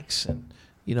Max, and,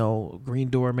 you know, Green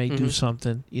Door may do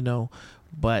something, you know.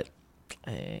 But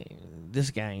this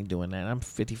guy ain't doing that. I'm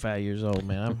 55 years old,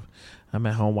 man. I'm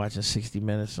at home watching 60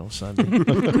 Minutes on Sunday.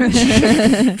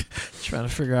 Trying to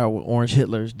figure out what Orange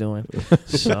Hitler's doing.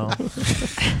 So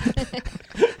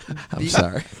I'm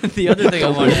sorry. The other thing I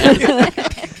wanted to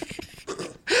ask...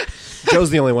 Joe's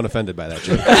the only one offended by that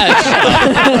joke.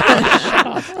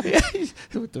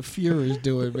 What the Fuhrer's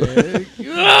doing, man.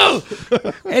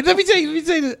 And let me tell you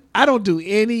this. I don't do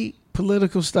any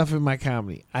political stuff in my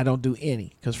comedy. I don't do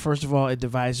any. Because first of all, it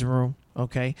divides the room.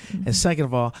 Okay. Mm-hmm. And second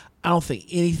of all, I don't think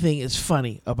anything is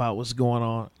funny about what's going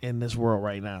on in this world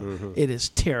right now. Mm-hmm. It is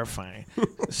terrifying.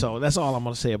 So that's all I'm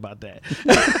going to say about that.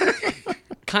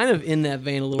 Kind of in that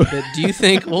vein a little bit. Do you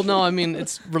think, well, no, I mean,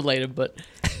 it's related, but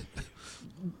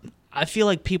I feel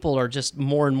like people are just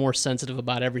more and more sensitive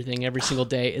about everything every single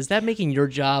day. Is that making your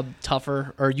job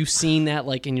tougher? Are you seeing that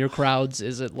like in your crowds?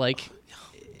 Is it like,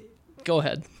 go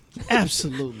ahead.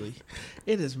 Absolutely.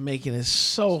 It is making it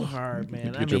so hard,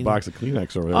 man. Get you a box of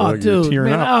Kleenex over there. Oh, You're dude, tearing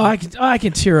man. up. I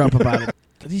can tear up about it.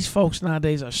 these folks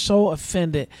nowadays are so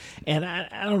offended, and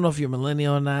I don't know if you're a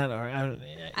millennial or not, or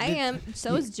I am.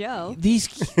 So is Joe. These,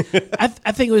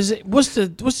 I think it was what's the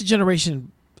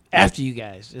generation after you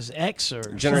guys? Is X or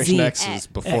Generation Z? X is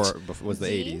before was the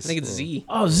Z? 80s. I think it's Z.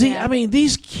 Oh, Z. Yeah. I mean,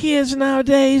 these kids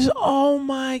nowadays, oh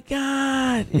my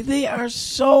God, they are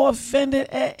so offended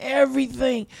at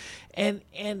everything. And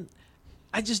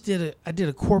I just did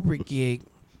a corporate gig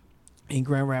in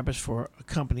Grand Rapids for a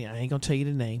company. I ain't gonna tell you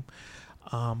the name.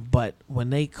 But when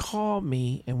they called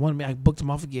me and wanted me, I booked them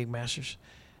off of Gig Masters,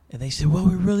 and they said, "Well,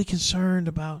 we're really concerned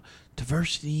about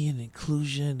diversity and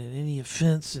inclusion and any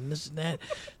offense and this and that.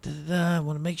 I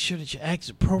want to make sure that your act is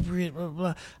appropriate." Blah,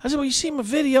 blah, blah. I said, "Well, you see my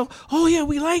video? Oh yeah,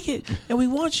 we like it and we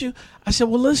want you." I said,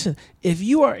 "Well, listen, if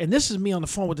you are," and this is me on the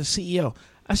phone with the CEO.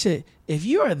 I said, "If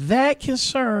you are that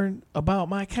concerned about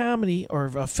my comedy or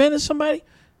offending somebody,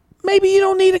 maybe you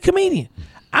don't need a comedian.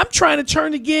 I'm trying to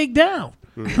turn the gig down."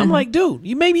 I'm like, dude,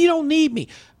 maybe you don't need me.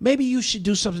 Maybe you should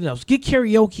do something else. Get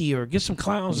karaoke or get some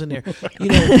clowns in there. You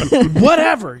know,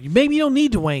 whatever. Maybe you don't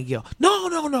need Dwayne Gill.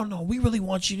 No. We really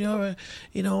want you to,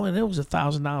 and it was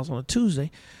 $1,000 on a Tuesday.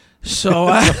 So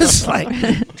I was like,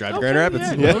 Drive to Grand Rapids.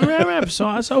 Yeah, go to Grand Rapids. So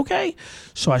I said, okay.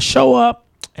 So I show up,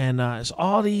 and it's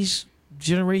all these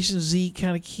Generation Z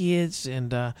kind of kids,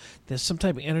 and there's some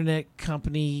type of internet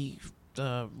company,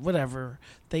 whatever.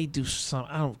 They do some.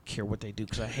 I don't care what they do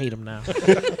because I hate them now.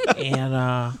 And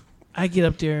I get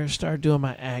up there and start doing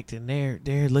my act, and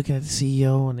they're looking at the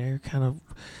CEO, and they're kind of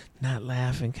not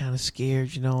laughing, kind of scared.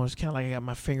 It's kind of like I got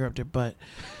my finger up their butt.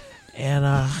 And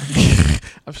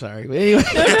I'm sorry, but anyway.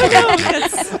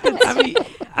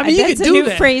 I mean, you that's can a do new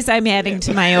that. phrase I'm adding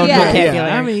to my own Yeah.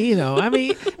 vocabulary. Yeah, I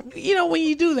mean, when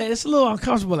you do that, it's a little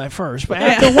uncomfortable at first, but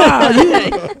after a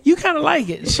while, you kind of like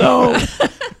it. So,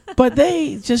 but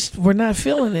they just were not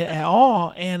feeling it at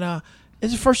all, and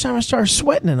it's the first time I started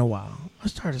sweating in a while. I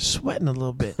started sweating a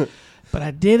little bit, but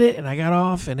I did it, and I got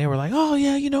off, and they were like, "Oh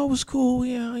yeah, it was cool,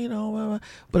 yeah,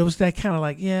 but it was that kind of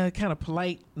like, kind of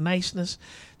polite niceness."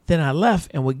 Then I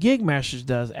left, and what Gig Masters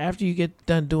does, after you get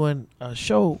done doing a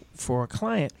show for a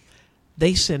client,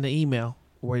 they send an email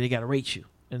where they got to rate you,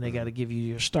 and they got to give you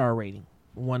your star rating,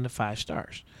 1 to 5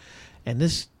 stars. And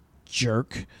this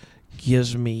jerk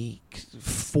gives me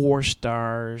 4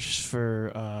 stars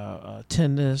for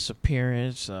attendance,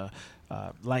 appearance,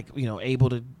 able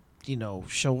to,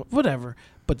 show up, whatever.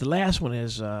 But the last one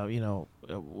is,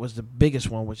 was the biggest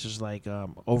one, which is like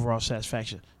overall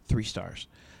satisfaction, 3 stars.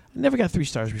 I never got 3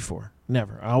 stars before.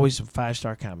 Never. I always a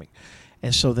 5-star comic.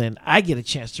 And so then I get a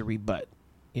chance to rebut,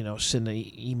 send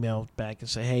an email back and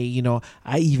say, hey,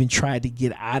 I even tried to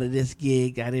get out of this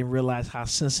gig. I didn't realize how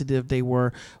sensitive they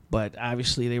were, but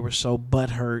obviously they were so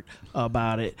butthurt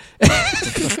about it.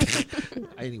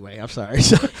 Anyway, I'm sorry.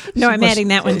 No, I'm adding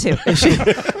that one too. Is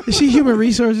she human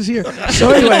resources here?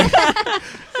 So anyway,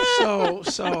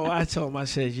 so I told him, I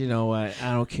said, you know what,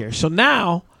 I don't care. So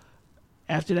now,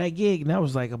 after that gig, and that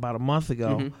was like about a month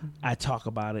ago, I talk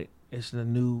about it. It's the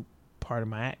new part of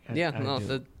my act. Yeah.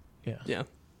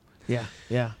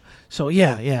 So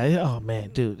yeah. Oh man,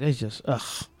 dude, it's just ugh.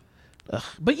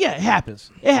 But yeah, it happens.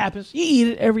 It happens. You eat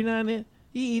it every now and then.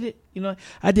 You eat it.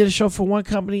 I did a show for one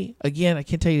company. Again, I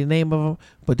can't tell you the name of them,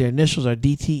 but their initials are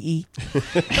DTE.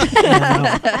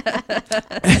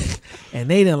 And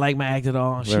they didn't like my act at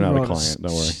all. They're not a client.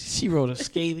 Don't worry. She wrote a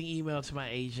scathing email to my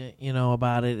agent,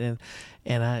 about it,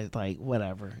 and I like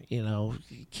whatever,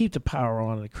 keep the power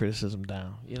on and the criticism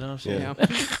down. You know what I'm saying? Yeah.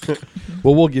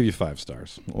 Well, we'll give you 5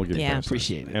 stars. We'll give you Yeah. 5 stars.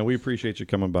 Appreciate it. And we appreciate you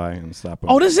coming by and stopping.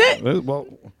 Oh, that's it? Well,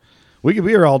 we could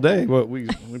be here all day, but we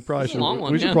probably It's a should. long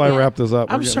one, We should yeah. probably wrap this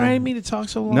up. I'm We're sorry, I getting- didn't mean to talk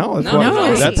so long. No, that's, No, why,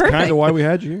 no, that's it's kind perfect. of why we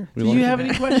had you here. We Do like you it. have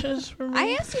any questions for me?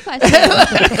 I asked you questions.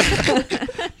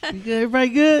 You good? Everybody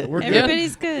good? We're good.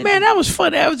 Everybody's good. Man, that was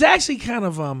fun. That was actually kind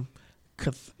of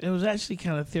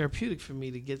therapeutic for me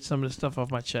to get some of the stuff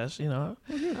off my chest. Oh,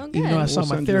 Even though I good. saw We'll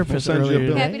my send you- therapist we'll send you a earlier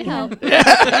bill. today. Happy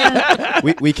to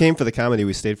help. we came for the comedy.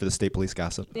 We stayed for the state police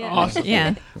gossip. Yeah. Awesome.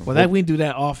 Yeah. Well, we can do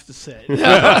that off the set.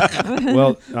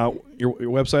 Well, your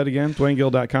website again,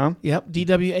 DwayneGill.com. Yep,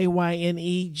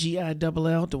 DWAYNEGILL,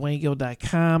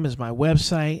 DwayneGill.com is my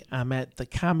website. I'm at The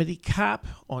Comedy Cop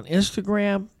on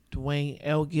Instagram, Dwayne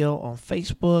L. Gill on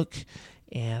Facebook,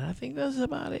 and I think that's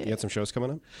about it. You got some shows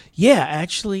coming up? Yeah,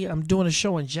 actually, I'm doing a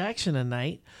show in Jackson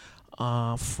tonight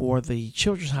for the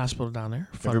Children's Hospital down there.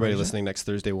 Everybody fundraiser. listening next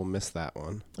Thursday will miss that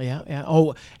one. Yeah.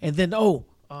 Oh, and then,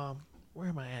 where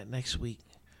am I at next week?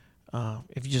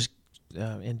 If you just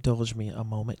indulge me a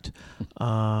moment.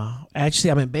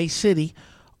 Actually, I'm in Bay City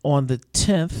on the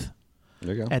 10th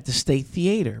There you go. at the State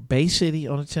Theater, Bay City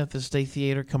on the 10th at the State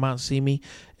Theater. Come out and see me.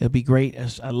 It'll be great.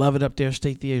 I love it up there.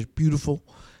 State Theater is beautiful,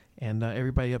 and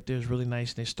everybody up there is really nice,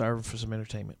 and they're starving for some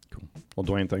entertainment. Well,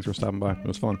 Dwayne, thanks for stopping by. It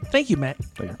was fun. Thank you, Matt.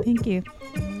 Thank you.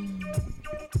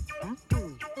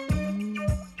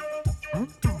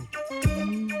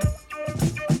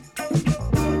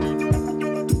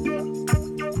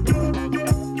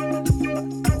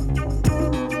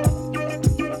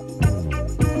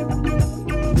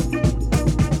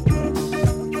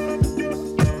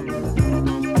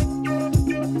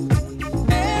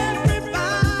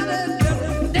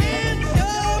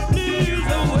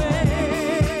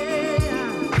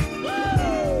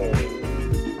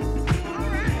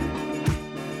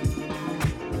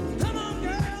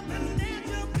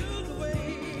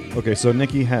 Okay, so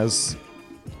Nikki has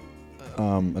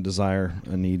a desire,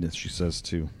 a need, she says,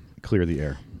 to clear the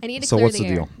air. I need to So clear what's the the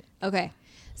air. deal? Okay.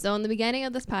 So in the beginning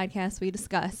of this podcast, we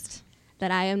discussed that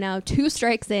I am now 2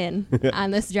 strikes in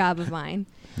on this job of mine.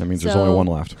 That means there's So- only one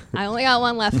left. I only got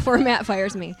one left before Matt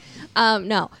fires me.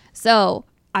 No. So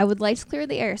I would like to clear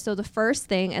the air. So the first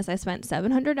thing is I spent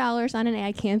 $700 on an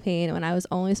ad campaign when I was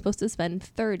only supposed to spend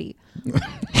 $30.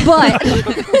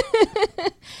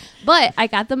 But I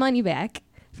got the money back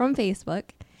from Facebook,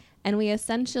 and we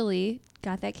essentially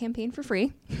got that campaign for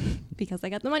free because I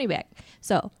got the money back.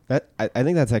 So I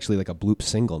think that's actually like a bloop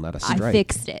single, not a strike. I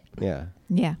fixed it. Yeah.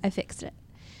 Yeah. I fixed it.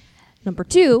 Number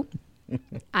 2,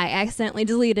 I accidentally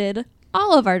deleted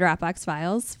all of our Dropbox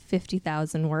files,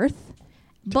 50,000 worth.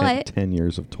 But 10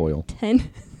 years of toil, 10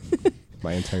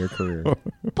 My entire career.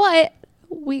 but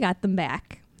we got them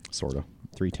back. sort of.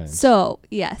 3 times. So,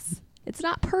 yes, it's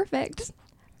not perfect,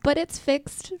 but it's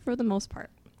fixed for the most part.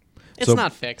 It's So-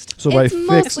 not fixed. So by It's fixed,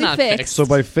 mostly not fixed. fixed. so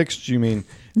by fixed, you mean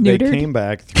they Neutered. came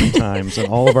back 3 times, and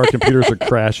all of our computers are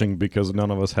crashing because none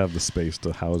of us have the space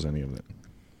to house any of it.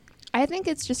 I think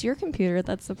it's just your computer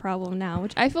that's the problem now,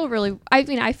 which I feel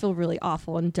really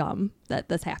awful and dumb that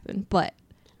this happened, but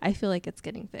I feel like it's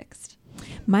getting fixed.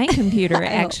 My computer I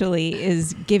hope. actually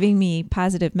is giving me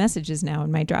positive messages now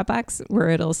in my Dropbox where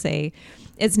it'll say,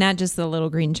 it's not just the little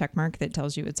green check mark that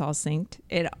tells you it's all synced.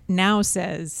 It now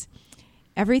says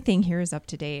everything here is up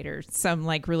to date, or some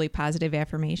like really positive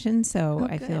affirmation. So Oh,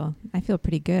 I good. feel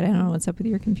pretty good. I don't know what's up with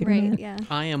your computer. Right, Matt. yeah.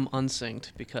 I am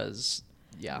unsynced because,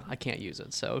 I can't use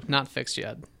it. So not fixed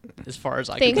yet, as far as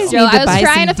I Thanks, can guys tell. Joe. need to I buy was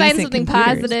trying some to find decent something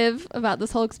computers. positive about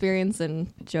this whole experience,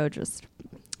 and Joe just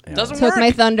It doesn't took work.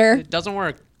 my thunder. It doesn't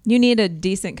work. You need a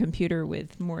decent computer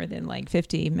with more than like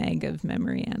 50 meg of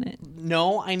memory on it.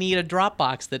 No, I need a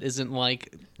Dropbox that isn't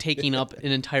like taking up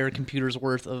an entire computer's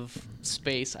worth of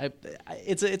space.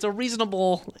 It's a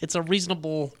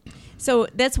reasonable. So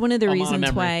that's one of the Amount of reasons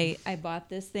memory. why I bought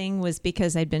this thing, was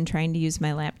because I'd been trying to use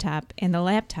my laptop, and the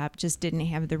laptop just didn't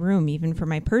have the room even for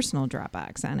my personal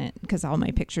Dropbox on it, because all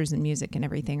my pictures and music and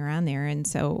everything are on there. And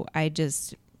so I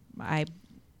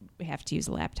have to use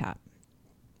a laptop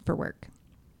for work.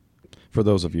 For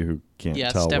those of you who can't Yeah,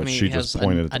 tell what Stephanie she has just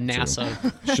pointed a to,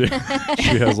 NASA.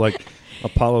 she has like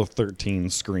Apollo 13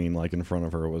 screen like in front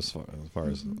of her as far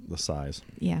as the size.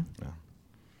 Yeah. Yeah.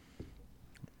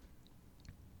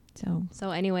 So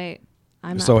anyway,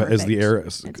 I'm not So perfect. is the air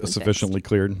It's been sufficiently fixed.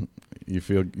 cleared? You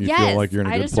feel Yes, like you're in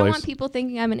a I good just don't place? want people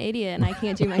thinking I'm an idiot and I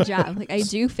can't do my job. Like, I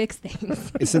do fix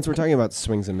things. Since we're talking about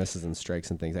swings and misses and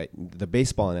strikes and things, the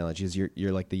baseball analogy is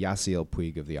you're like the Yasiel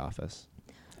Puig of The Office.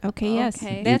 Okay, yes.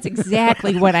 Okay. That's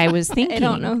exactly what I was thinking. I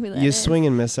don't know who that You is. swing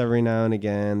and miss every now and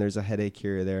again. There's a headache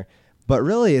here or there. But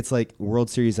really, it's like World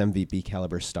Series MVP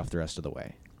caliber stuff the rest of the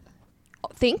way. Oh,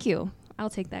 thank you. I'll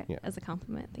take that Yeah. as a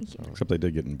compliment. Thank you. Except they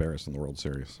did get embarrassed in the World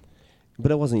Series.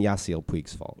 But it wasn't Yasiel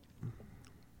Puig's fault.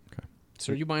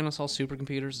 So are you buying us all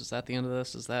supercomputers? Is that the end of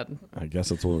this? Is that? I guess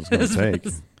that's what it's going to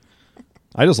take.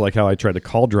 I just like how I tried to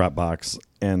call Dropbox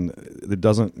and it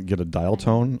doesn't get a dial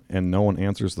tone and no one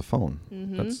answers the phone.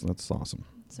 Mhm. That's awesome.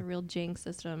 It's a real jinx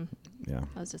system. Yeah.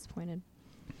 I was disappointed.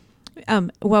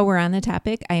 While we're on the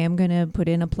topic, I am going to put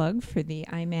in a plug for the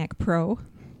iMac Pro.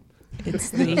 It's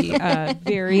the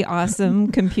very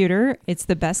awesome computer. It's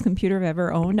the best computer I've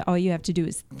ever owned. All you have to do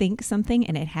is think something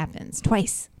and it happens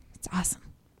twice. It's awesome.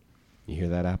 You hear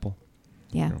that, Apple?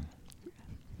 Yeah.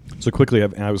 So quickly,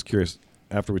 I was curious,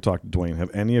 after we talked to Dwayne,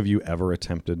 have any of you ever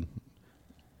attempted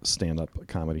stand-up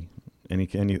comedy? Any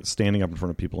standing up in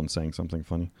front of people and saying something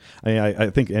funny? I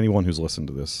think anyone who's listened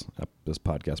to this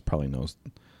podcast probably knows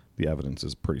the evidence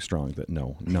is pretty strong that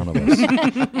no, none of us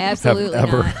Absolutely have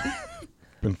ever not.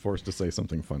 been forced to say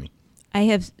something funny, I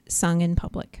have sung in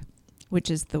public, which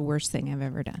is the worst thing I've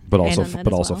ever done. but also done that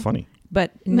but as also well. funny.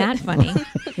 But not funny.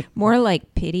 More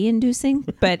like pity-inducing.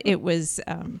 But it was,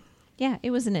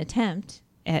 it was an attempt.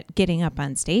 at getting up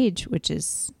on stage, which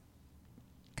is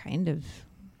kind of.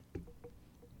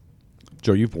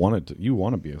 Joe, you want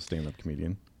to be a stand-up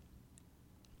comedian.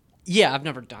 Yeah, I've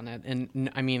never done it,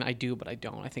 and I mean, I do, but I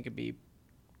don't. I think it'd be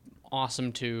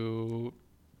awesome to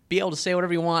be able to say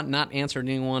whatever you want, not answer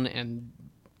anyone, and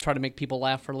try to make people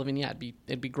laugh for a living. Yeah,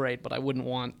 it'd be great, but I wouldn't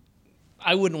want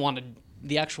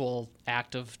the actual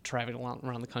act of traveling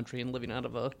around the country and living out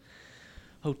of a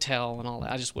hotel and all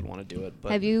that. I just wouldn't want to do it.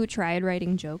 But Have you tried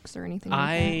writing jokes or anything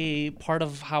like that? Part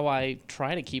of how I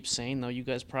try to keep sane, though you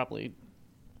guys probably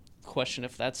question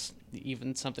if that's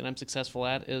even something I'm successful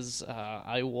at, is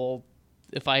I will,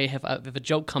 if a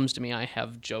joke comes to me, I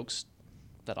have jokes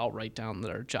that I'll write down that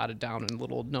are jotted down in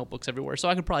little notebooks everywhere. So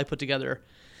I could probably put together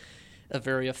a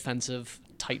very offensive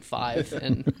tight five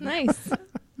and Nice.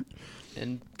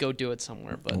 and go do it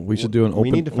somewhere. But We should do an open.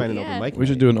 We need to find an Yeah. open mic. We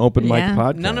should do an open mic Yeah.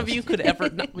 podcast. none of you could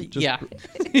ever. Yeah,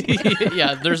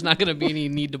 yeah. There's not going to be any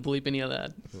need to bleep any of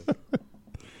that.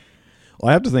 Well,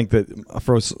 I have to think that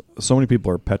for so many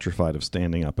people are petrified of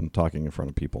standing up and talking in front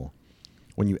of people.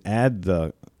 When you add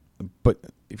but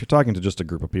if you're talking to just a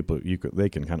group of people, they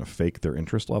can kind of fake their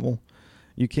interest level.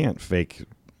 You can't fake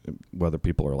whether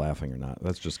people are laughing or not.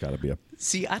 That's just got to be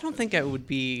See, I don't think I would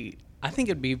be. I think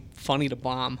it'd be funny to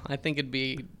bomb. I think it'd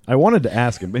be. I wanted to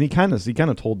ask him, and he kind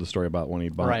of told the story about when he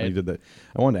bombed. Right. He did that.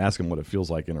 I wanted to ask him what it feels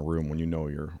like in a room when you know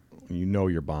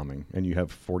you're bombing and you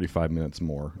have 45 minutes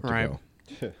more to Right. go.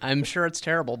 I'm sure it's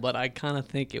terrible, but I kind of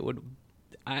think it would.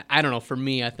 I don't know. For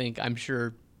me, I'm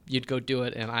sure you'd go do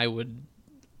it, and I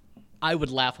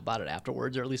would laugh about it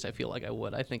afterwards, or at least I feel like I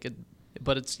would. I think it.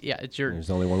 But it's your. There's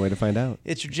only one way to find out.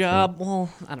 It's your job.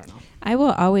 Well, I don't know. I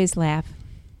will always laugh.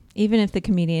 Even if the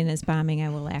comedian is bombing, I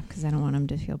will laugh because I don't want him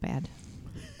to feel bad.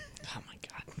 Oh my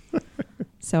god.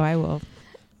 So I will.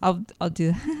 I'll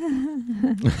do.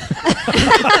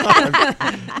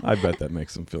 I bet that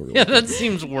makes him feel really Yeah, good. that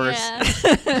seems worse.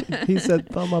 Yeah. He said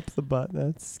thumb up the butt.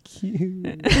 That's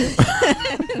cute.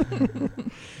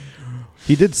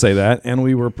 He did say that, and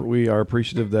we are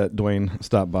appreciative that Dwayne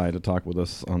stopped by to talk with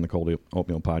us on the Cold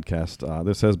Oatmeal podcast.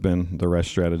 This has been the Rest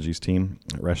Strategies team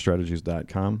at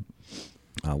reststrategies.com.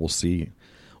 We'll see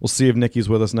if Nikki's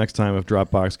with us next time. If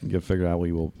Dropbox can get figured out,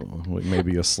 we will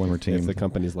maybe a slimmer team If the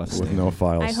company's left with standing. no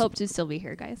files. I hope to still be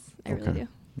here, guys. I really Okay. do.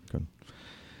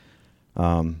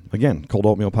 Good. Again, Cold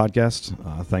Oatmeal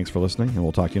podcast. Thanks for listening, and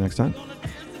we'll talk to you next time.